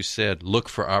 as you said, look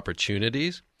for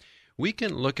opportunities. we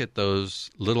can look at those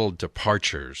little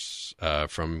departures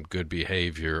from good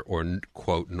behavior or,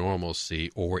 quote,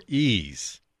 normalcy or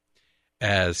ease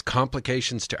as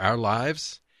complications to our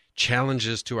lives,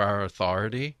 challenges to our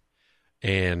authority,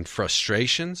 and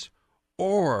frustrations,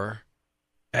 or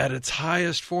at its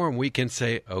highest form, we can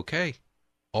say, okay,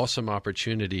 awesome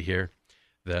opportunity here.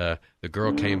 The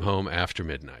girl came home after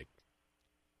midnight,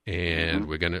 and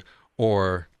we're going to,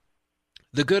 or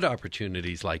the good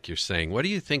opportunities, like you're saying. What do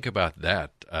you think about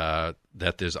that,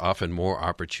 that there's often more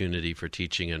opportunity for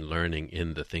teaching and learning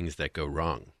in the things that go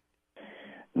wrong?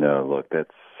 No, look,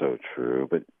 that's so true.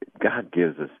 But God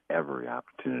gives us every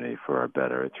opportunity for our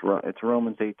better. It's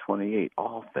Romans 8:28.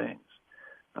 All things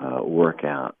work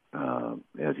out,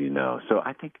 as you know. So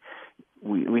I think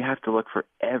we have to look for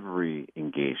every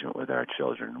engagement with our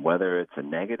children, whether it's a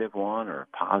negative one or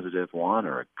a positive one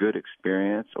or a good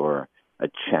experience or a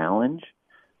challenge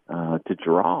to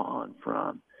draw on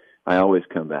from. I always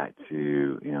come back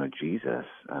to, Jesus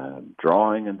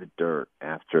drawing in the dirt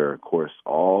after, of course,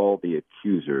 all the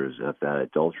accusers of that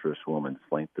adulterous woman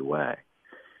slinked away.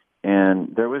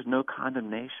 And there was no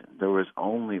condemnation. There was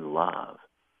only love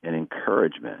and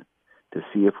encouragement to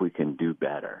see if we can do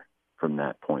better from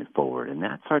that point forward. And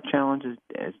that's our challenge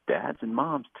as dads and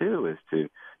moms, too, is to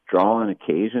draw on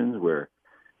occasions where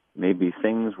maybe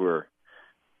things were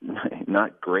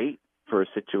not great for a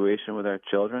situation with our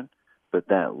children, but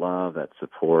that love, that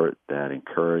support, that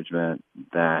encouragement,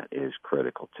 that is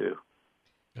critical too.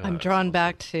 I'm drawn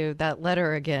back to that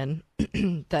letter again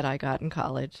that I got in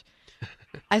college.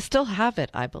 I still have it,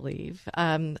 I believe.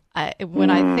 When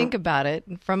I think about it,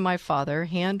 from my father,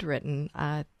 handwritten,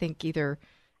 I think either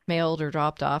mailed or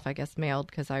dropped off. I guess mailed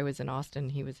because I was in Austin,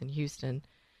 he was in Houston.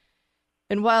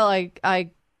 And while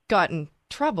I got in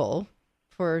trouble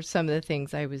for some of the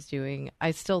things I was doing,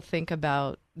 I still think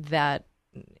about that,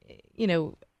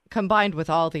 combined with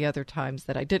all the other times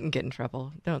that I didn't get in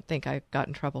trouble. Don't think I got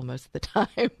in trouble most of the time.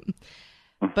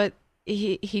 But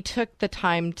he took the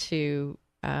time to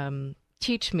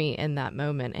teach me in that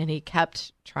moment, and he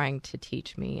kept trying to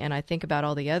teach me. And I think about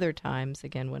all the other times,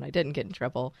 again, when I didn't get in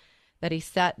trouble, that he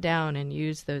sat down and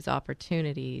used those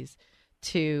opportunities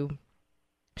to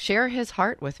share his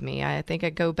heart with me. I think I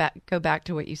go back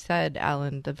to what you said,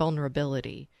 Alan, the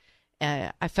vulnerability.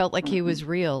 I felt like he was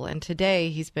real. And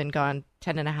today he's been gone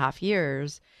 10 and a half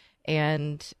years,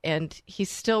 and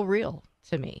he's still real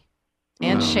to me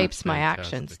and shapes my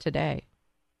actions today.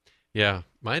 Yeah,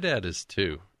 my dad is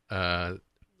too. My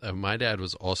dad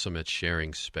was awesome at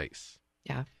sharing space.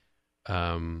 Yeah.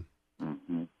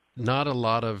 Not a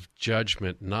lot of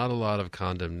judgment, not a lot of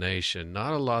condemnation,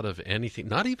 not a lot of anything,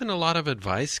 not even a lot of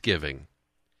advice giving.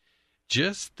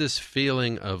 Just this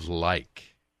feeling of like.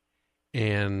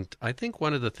 And I think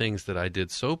one of the things that I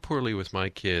did so poorly with my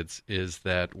kids is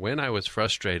that when I was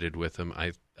frustrated with them,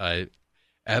 I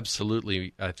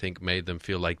absolutely, I think, made them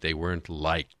feel like they weren't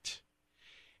liked.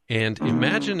 And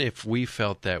imagine if we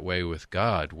felt that way with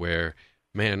God, where,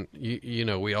 man,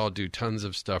 we all do tons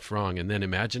of stuff wrong. And then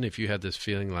imagine if you had this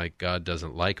feeling like God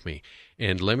doesn't like me.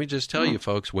 And let me just tell you,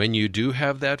 folks, when you do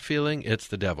have that feeling, it's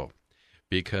the devil.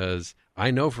 Because I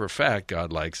know for a fact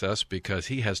God likes us, because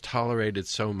he has tolerated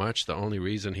so much. The only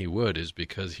reason he would is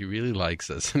because he really likes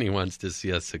us and he wants to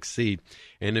see us succeed.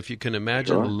 And if you can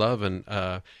imagine the love and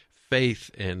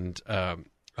faith and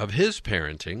of his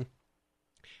parenting,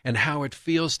 and how it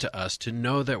feels to us to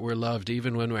know that we're loved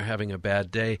even when we're having a bad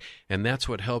day, and that's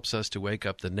what helps us to wake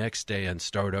up the next day and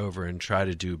start over and try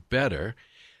to do better,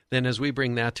 then as we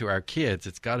bring that to our kids,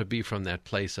 it's got to be from that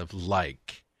place of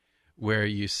like, where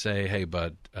you say, hey,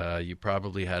 bud, you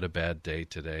probably had a bad day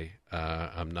today.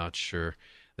 I'm not sure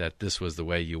that this was the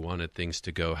way you wanted things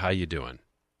to go. How you doing?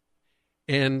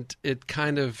 And it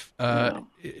kind of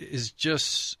is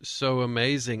just so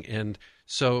amazing. And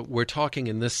so we're talking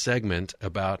in this segment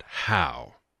about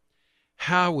how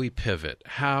we pivot,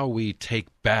 how we take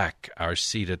back our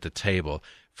seat at the table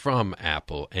from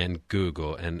Apple and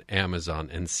Google and Amazon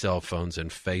and cell phones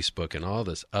and Facebook and all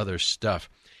this other stuff.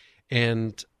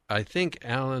 And I think,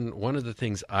 Alan, one of the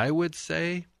things I would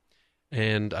say,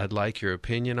 and I'd like your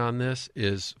opinion on this,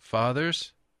 is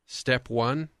fathers, step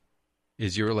one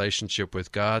is your relationship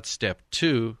with God. Step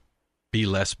two, be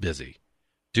less busy.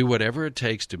 Do whatever it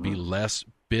takes to be less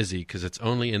busy, because it's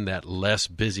only in that less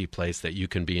busy place that you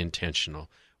can be intentional.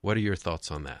 What are your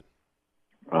thoughts on that?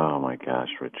 Oh, my gosh,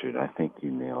 Richard, I think you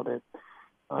nailed it.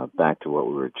 Back to what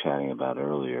we were chatting about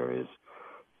earlier is,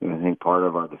 I think part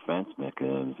of our defense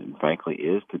mechanism, frankly,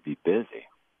 is to be busy.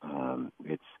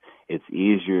 It's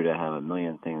easier to have a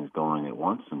million things going at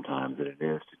once sometimes than it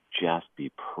is to just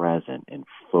be present and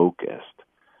focused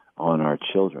on our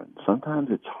children. Sometimes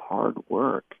it's hard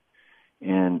work,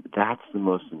 and that's the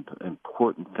most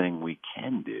important thing we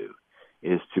can do,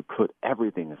 is to put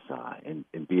everything aside and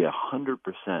be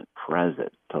 100%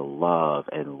 present to love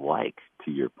and like,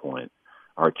 to your point,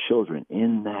 our children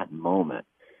in that moment.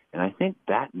 And I think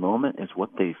that moment is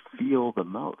what they feel the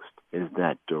most, is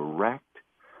that direct,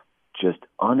 just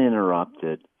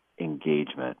uninterrupted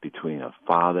engagement between a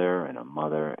father and a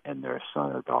mother and their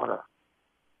son or daughter.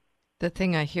 The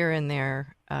thing I hear in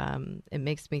there, it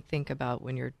makes me think about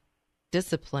when you're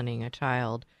disciplining a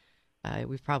child,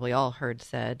 we've probably all heard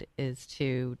said, is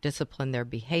to discipline their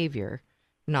behavior,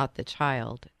 not the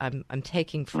child. I'm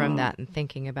taking from that and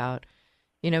thinking about,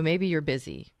 maybe you're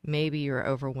busy, maybe you're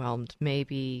overwhelmed,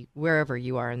 maybe wherever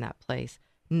you are in that place.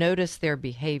 Notice their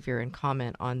behavior and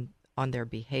comment on their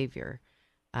behavior.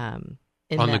 On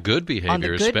the good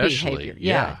behavior, especially. Behavior.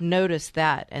 Yeah, notice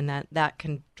that, and that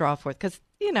can draw forth. Because,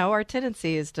 our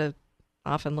tendency is to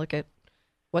often look at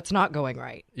what's not going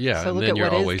right. Yeah, so and look then at you're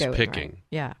what always is going picking. Right.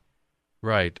 Yeah.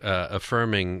 Right,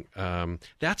 affirming.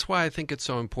 That's why I think it's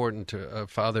so important to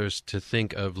fathers to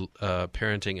think of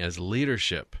parenting as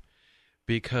leadership,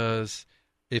 because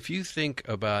if you think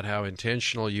about how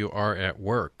intentional you are at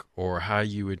work, or how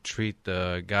you would treat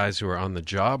the guys who are on the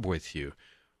job with you,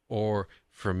 or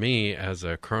for me as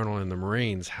a colonel in the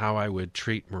Marines, how I would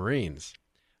treat Marines,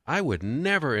 I would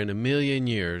never in a million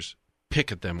years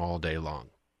pick at them all day long.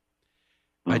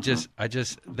 I just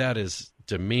that is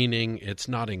demeaning. It's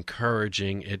not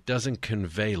encouraging. It doesn't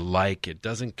convey like. It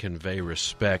doesn't convey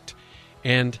respect.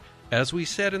 And as we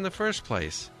said in the first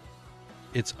place,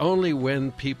 it's only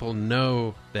when people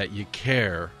know that you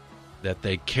care, that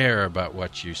they care about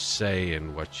what you say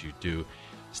and what you do.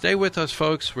 Stay with us,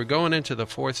 folks. We're going into the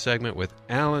fourth segment with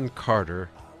Alan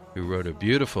Carter, who wrote a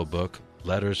beautiful book,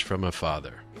 Letters from a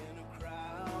Father.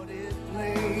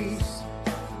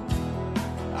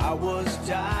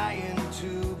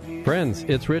 Friends,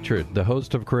 it's Richard, the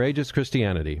host of Courageous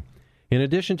Christianity. In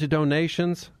addition to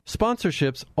donations,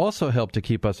 sponsorships also help to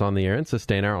keep us on the air and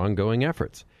sustain our ongoing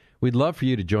efforts. We'd love for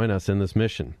you to join us in this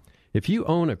mission. If you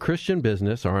own a Christian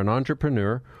business or an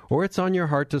entrepreneur, or it's on your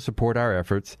heart to support our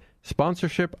efforts,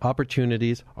 sponsorship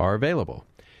opportunities are available.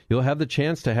 You'll have the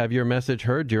chance to have your message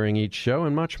heard during each show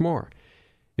and much more.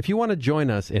 If you want to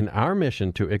join us in our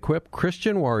mission to equip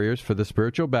Christian warriors for the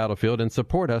spiritual battlefield and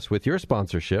support us with your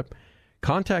sponsorship,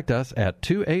 contact us at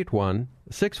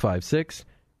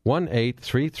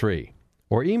 281-656-1833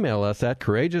 or email us at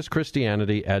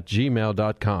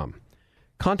courageouschristianity@gmail.com.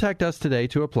 Contact us today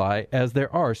to apply, as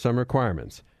there are some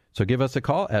requirements. So give us a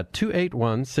call at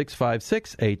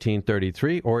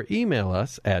 281-656-1833 or email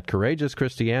us at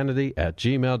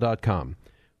courageouschristianity@gmail.com.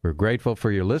 We're grateful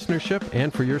for your listenership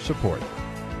and for your support.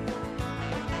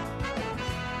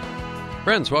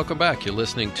 Friends, welcome back. You're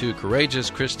listening to Courageous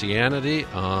Christianity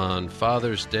on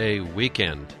Father's Day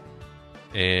weekend.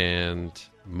 And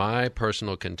my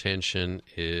personal contention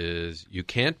is you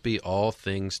can't be all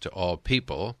things to all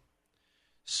people,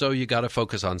 so you got to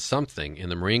focus on something. In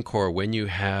the Marine Corps, when you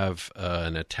have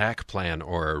an attack plan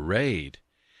or a raid,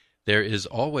 there is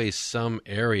always some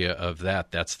area of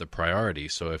that's the priority.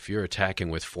 So if you're attacking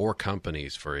with 4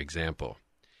 companies, for example,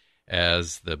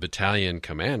 as the battalion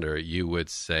commander, you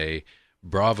would say,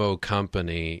 Bravo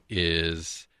Company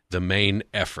is the main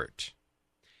effort.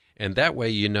 And that way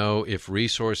you know if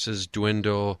resources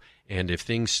dwindle and if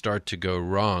things start to go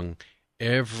wrong,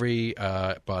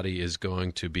 everybody is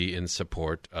going to be in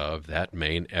support of that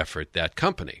main effort, that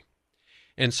company.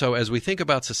 And so as we think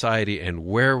about society and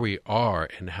where we are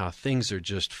and how things are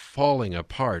just falling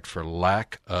apart for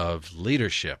lack of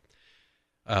leadership,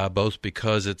 both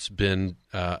because it's been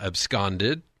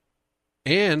absconded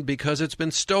and because it's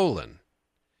been stolen.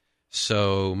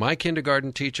 So my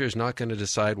kindergarten teacher is not going to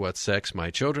decide what sex my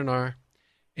children are,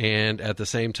 and at the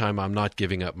same time, I'm not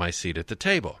giving up my seat at the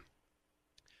table.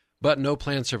 But no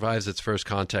plan survives its first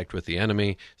contact with the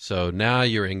enemy, so now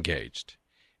you're engaged.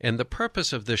 And the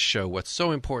purpose of this show, what's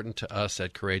so important to us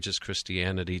at Courageous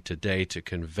Christianity today to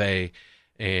convey,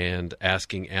 and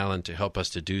asking Alan to help us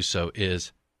to do so,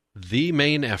 is the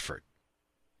main effort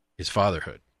is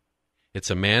fatherhood.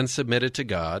 It's a man submitted to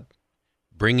God,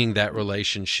 bringing that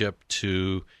relationship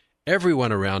to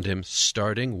everyone around him,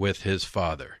 starting with his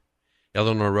father.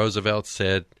 Eleanor Roosevelt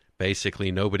said,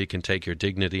 basically, nobody can take your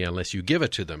dignity unless you give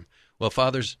it to them. Well,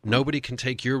 fathers, nobody can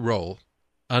take your role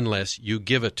unless you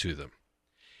give it to them.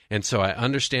 And so I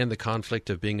understand the conflict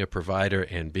of being a provider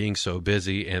and being so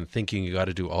busy and thinking you got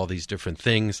to do all these different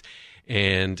things.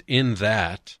 And in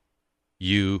that,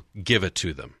 you give it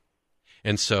to them.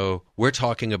 And so we're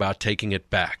talking about taking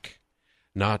it back.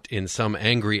 Not in some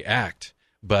angry act,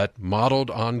 but modeled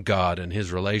on God and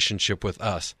his relationship with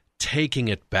us, taking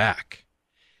it back.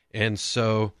 And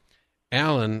so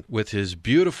Alan, with his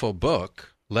beautiful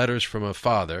book, Letters from a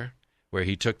Father, where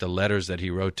he took the letters that he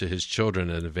wrote to his children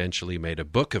and eventually made a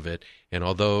book of it, and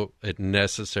although it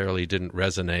necessarily didn't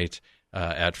resonate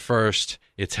at first,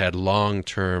 it's had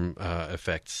long-term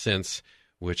effects since,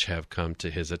 which have come to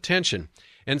his attention.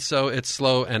 And so it's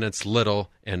slow and it's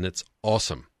little and it's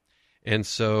awesome. And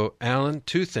so, Alan,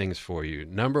 two things for you.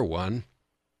 Number one,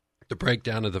 the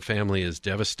breakdown of the family is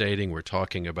devastating. We're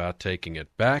talking about taking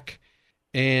it back.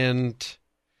 And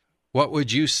what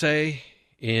would you say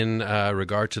in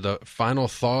regard to the final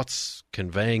thoughts,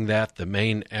 conveying that, the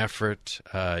main effort?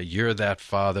 You're that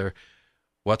father.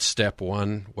 What's step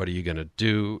one? What are you going to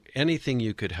do? Anything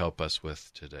you could help us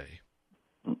with today?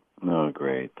 No,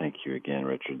 great. Thank you again,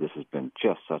 Richard. This has been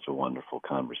just such a wonderful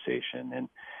conversation. And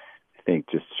I think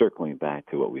just circling back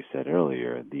to what we said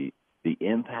earlier, the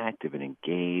impact of an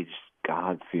engaged,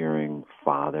 God-fearing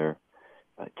father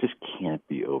just can't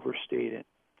be overstated.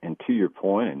 And to your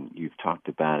point, and you've talked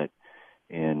about it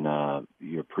in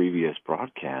your previous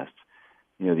broadcasts,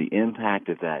 the impact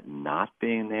of that not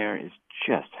being there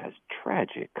just has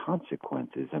tragic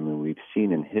consequences. I mean, we've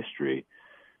seen in history,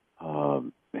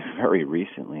 very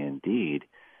recently indeed,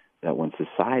 that when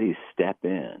societies step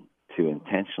in to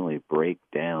intentionally break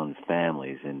down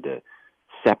families and to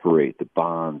separate the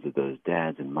bonds of those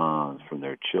dads and moms from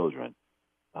their children,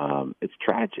 it's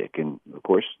tragic. And, of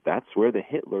course, that's where the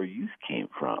Hitler Youth came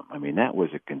from. I mean, that was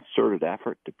a concerted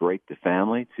effort to break the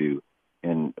family,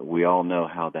 and we all know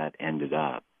how that ended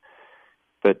up.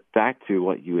 But back to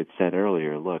what you had said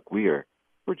earlier, look, we're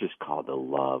just called to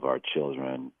love our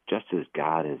children just as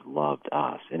God has loved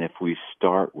us. And if we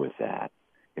start with that,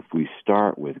 if we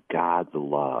start with God's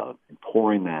love and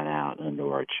pouring that out into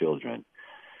our children,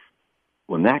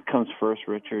 when that comes first,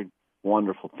 Richard,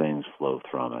 wonderful things flow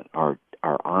from it. Our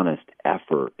honest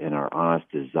effort and our honest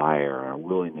desire, our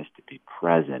willingness to be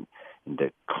present and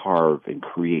to carve and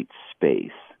create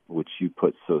space, which you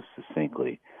put so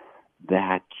succinctly,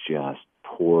 that just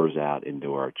pours out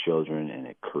into our children, and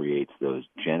it creates that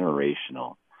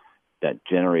generational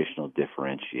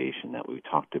differentiation that we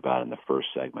talked about in the first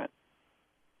segment.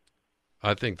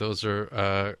 I think those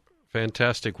are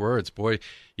fantastic words. Boy,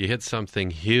 you hit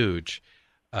something huge.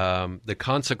 The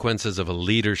consequences of a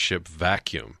leadership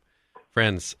vacuum.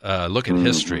 Friends, look at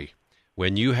history.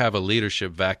 When you have a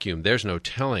leadership vacuum, there's no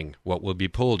telling what will be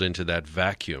pulled into that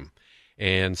vacuum.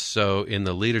 And so in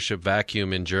the leadership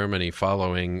vacuum in Germany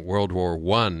following World War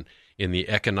I, in the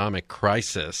economic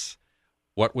crisis,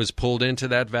 what was pulled into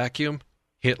that vacuum?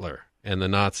 Hitler and the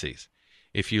Nazis.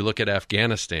 If you look at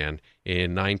Afghanistan,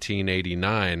 in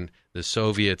 1989, the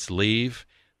Soviets leave.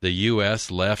 The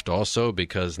U.S. left also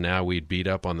because now we'd beat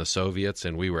up on the Soviets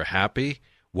and we were happy.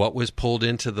 What was pulled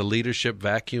into the leadership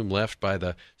vacuum left by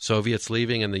the Soviets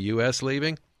leaving and the U.S.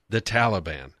 leaving? The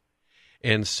Taliban.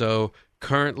 And so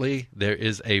currently there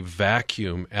is a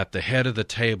vacuum at the head of the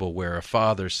table where a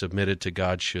father submitted to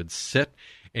God should sit.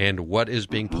 And what is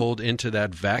being pulled into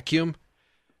that vacuum?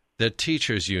 The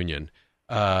teachers' union,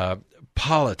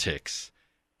 politics,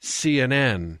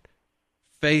 CNN,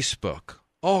 Facebook,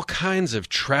 all kinds of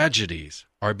tragedies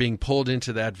are being pulled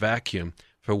into that vacuum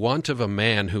for want of a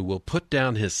man who will put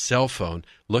down his cell phone,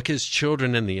 look his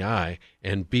children in the eye,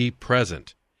 and be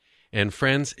present. And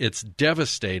friends, it's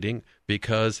devastating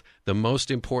because the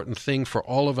most important thing for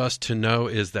all of us to know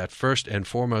is that first and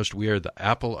foremost, we are the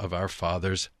apple of our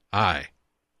Father's eye.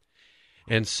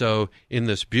 And so in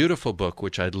this beautiful book,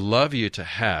 which I'd love you to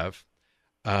have,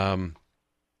 Alan,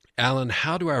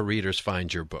 how do our readers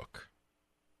find your book?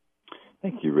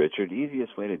 Thank you, Richard.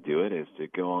 Easiest way to do it is to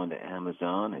go on to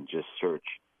Amazon and just search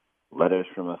Letters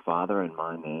from a Father and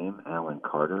my name, Alan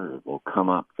Carter. It will come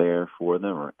up there for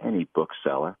them, or any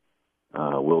bookseller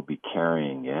will be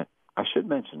carrying it. I should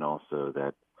mention also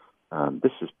that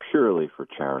this is purely for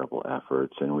charitable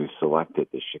efforts, and we've selected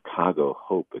the Chicago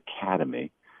Hope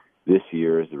Academy this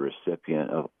year as the recipient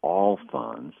of all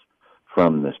funds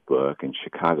from this book. And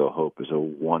Chicago Hope is a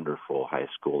wonderful high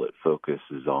school that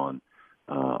focuses on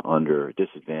under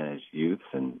disadvantaged youths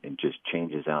and just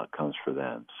changes outcomes for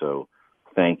them. So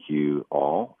thank you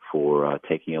all for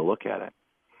taking a look at it.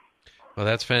 Well,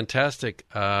 that's fantastic.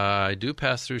 I do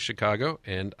pass through Chicago,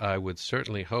 and I would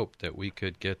certainly hope that we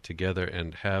could get together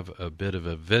and have a bit of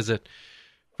a visit.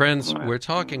 Friends, we're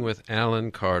talking with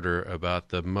Alan Carter about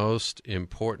the most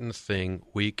important thing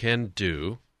we can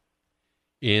do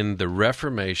in the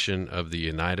reformation of the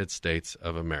United States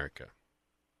of America.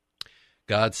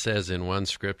 God says in one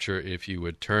scripture, if you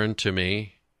would turn to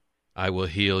me, I will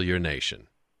heal your nation.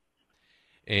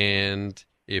 And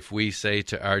if we say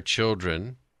to our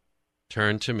children,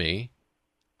 turn to me,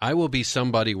 I will be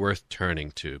somebody worth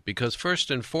turning to. Because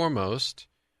first and foremost,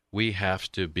 we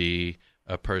have to be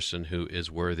a person who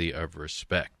is worthy of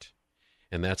respect.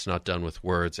 And that's not done with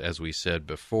words, as we said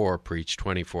before, preach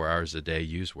 24 hours a day,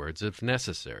 use words if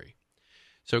necessary.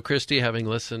 So, Christy, having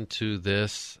listened to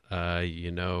this,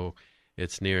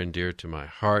 it's near and dear to my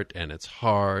heart, and it's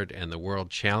hard, and the world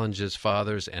challenges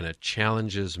fathers, and it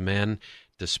challenges men.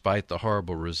 Despite the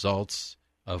horrible results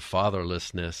of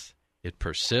fatherlessness, it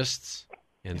persists.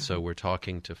 And so we're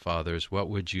talking to fathers. What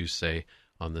would you say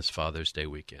on this Father's Day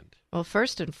weekend? Well,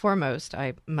 first and foremost,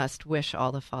 I must wish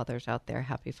all the fathers out there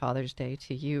happy Father's Day,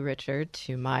 to you, Richard,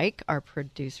 to Mike, our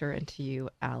producer, and to you,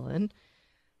 Alan.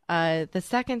 The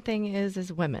second thing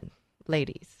is women,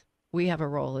 ladies. We have a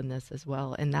role in this as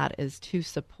well, and that is to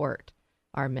support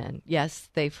our men. Yes,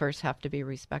 they first have to be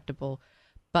respectable,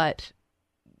 but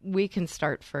we can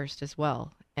start first as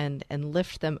well and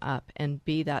lift them up and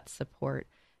be that support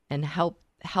and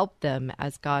help them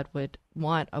as God would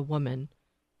want a woman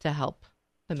to help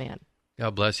the man.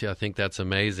 God bless you. I think that's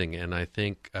amazing. And I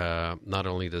think not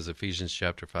only does Ephesians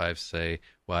chapter 5 say,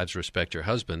 wives, respect your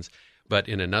husbands, but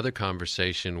in another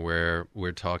conversation where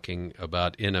we're talking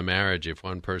about in a marriage, if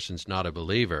one person's not a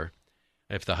believer,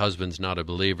 if the husband's not a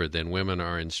believer, then women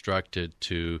are instructed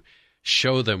to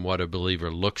show them what a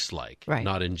believer looks like, right.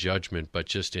 Not in judgment, but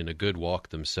just in a good walk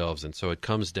themselves. And so it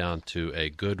comes down to a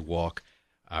good walk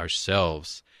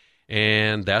ourselves.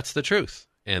 And that's the truth.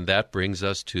 And that brings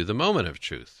us to the moment of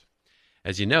truth.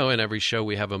 As you know, in every show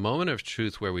we have a moment of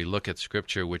truth where we look at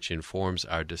Scripture which informs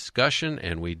our discussion,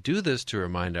 and we do this to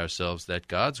remind ourselves that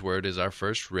God's Word is our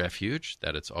first refuge,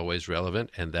 that it's always relevant,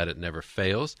 and that it never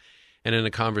fails. And in a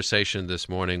conversation this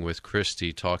morning with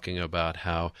Christy talking about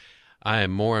how I am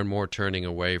more and more turning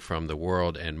away from the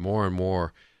world and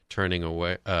more turning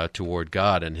away toward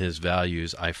God and His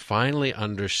values, I finally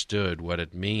understood what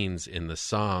it means in the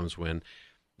Psalms when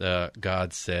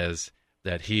God says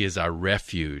that He is our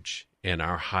refuge and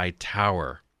our high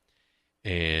tower,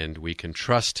 and we can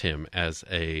trust Him as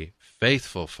a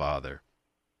faithful Father.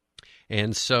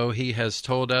 And so He has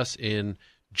told us in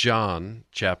John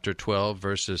chapter 12,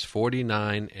 verses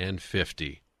 49 and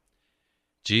 50.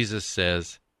 Jesus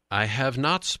says, I have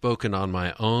not spoken on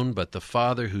my own, but the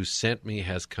Father who sent me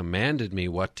has commanded me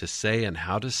what to say and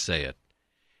how to say it.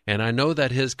 And I know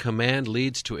that His command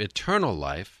leads to eternal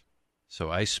life,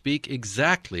 so I speak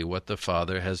exactly what the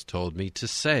Father has told me to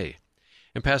say.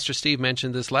 And Pastor Steve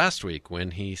mentioned this last week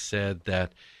when he said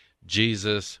that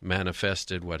Jesus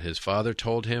manifested what His Father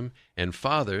told Him, and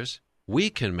fathers, we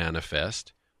can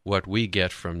manifest what we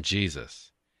get from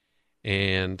Jesus.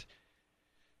 And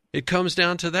it comes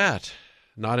down to that.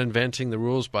 Not inventing the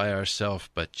rules by ourselves,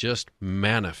 but just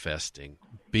manifesting,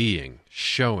 being,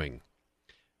 showing.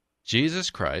 Jesus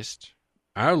Christ,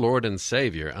 our Lord and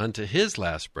Savior, unto His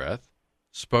last breath,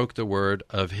 spoke the word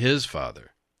of His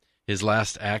Father. His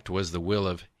last act was the will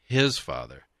of His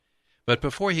Father. But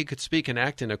before He could speak and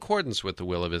act in accordance with the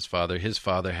will of His Father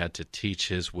had to teach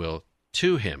His will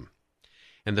to Him.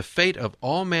 And the fate of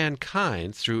all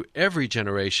mankind through every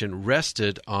generation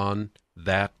rested on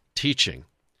that teaching.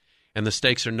 And the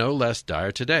stakes are no less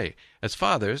dire today. As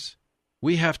fathers,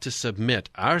 we have to submit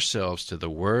ourselves to the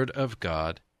Word of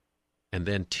God and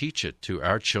then teach it to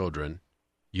our children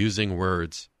using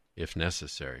words if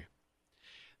necessary.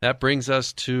 That brings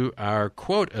us to our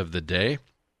quote of the day.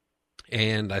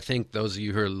 And I think those of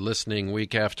you who are listening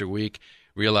week after week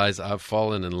realize I've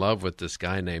fallen in love with this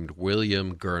guy named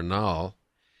William Gurnall.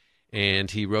 And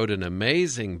he wrote an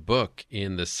amazing book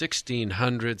in the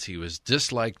 1600s. He was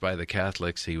disliked by the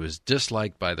Catholics. He was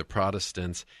disliked by the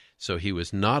Protestants. So he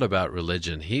was not about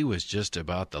religion. He was just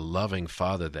about the loving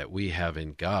Father that we have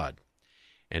in God.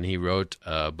 And he wrote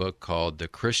a book called The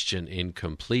Christian in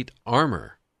Complete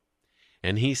Armor.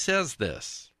 And he says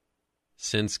this,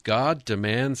 since God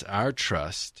demands our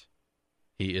trust,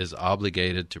 He is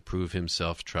obligated to prove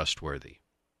Himself trustworthy.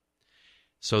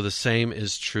 So the same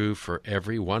is true for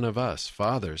every one of us,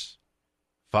 fathers.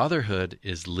 Fatherhood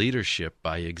is leadership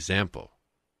by example.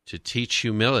 To teach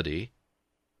humility,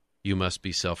 you must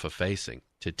be self-effacing.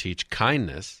 To teach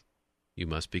kindness, you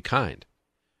must be kind.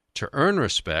 To earn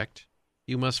respect,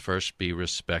 you must first be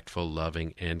respectful,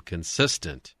 loving, and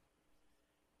consistent.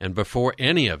 And before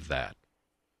any of that,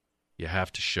 you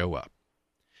have to show up.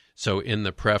 So in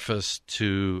the preface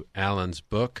to Alan's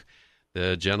book,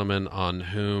 the gentleman on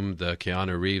whom the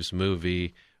Keanu Reeves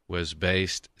movie was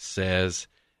based says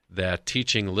that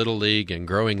teaching Little League and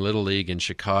growing Little League in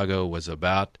Chicago was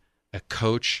about a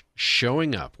coach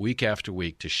showing up week after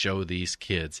week to show these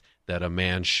kids that a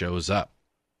man shows up.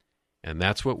 And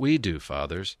that's what we do,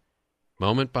 fathers,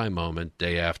 moment by moment,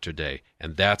 day after day.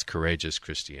 And that's courageous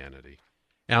Christianity.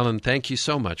 Alan, thank you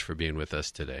so much for being with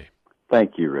us today.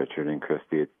 Thank you, Richard and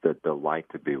Christy. It's a delight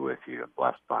to be with you and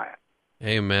blessed by it.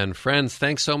 Amen. Friends,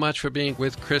 thanks so much for being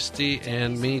with Christy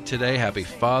and me today. Happy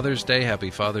Father's Day.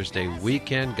 Happy Father's Day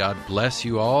weekend. God bless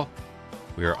you all.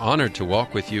 We are honored to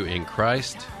walk with you in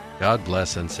Christ. God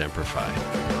bless and Semper Fi.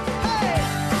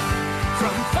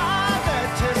 From father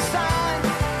to son,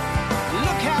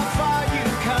 look how far you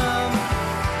come.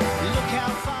 Look how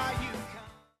far you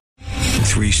come.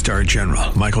 3-star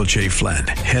General Michael J. Flynn,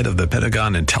 head of the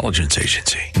Pentagon Intelligence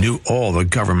Agency, knew all the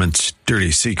government's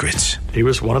dirty secrets. He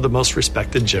was one of the most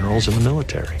respected generals in the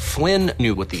military. Flynn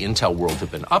knew what the intel world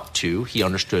had been up to. He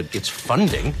understood its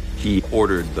funding. He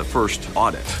ordered the first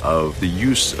audit of the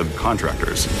use of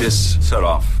contractors. This set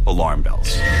off alarm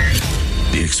bells.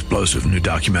 The explosive new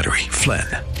documentary, Flynn,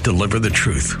 Deliver the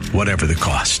Truth, Whatever the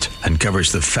Cost,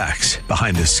 uncovers the facts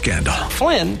behind this scandal.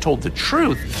 Flynn told the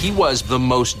truth. He was the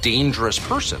most dangerous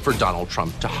person for Donald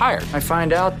Trump to hire. I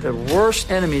find out the worst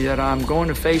enemy that I'm going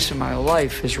to face in my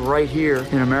life is right here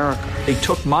in America. They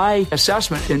took my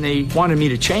assessment and they wanted me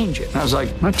to change it. And I was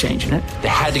like, I'm not changing it. They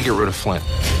had to get rid of Flynn.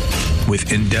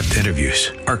 With in-depth interviews,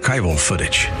 archival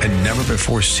footage, and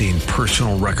never-before-seen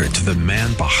personal records of the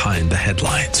man behind the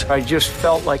headlines. I just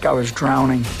felt like I was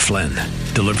drowning. Flynn,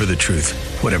 Deliver the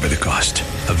Truth, Whatever the Cost.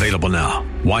 Available now.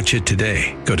 Watch it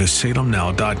today. Go to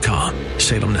salemnow.com.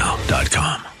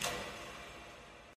 salemnow.com.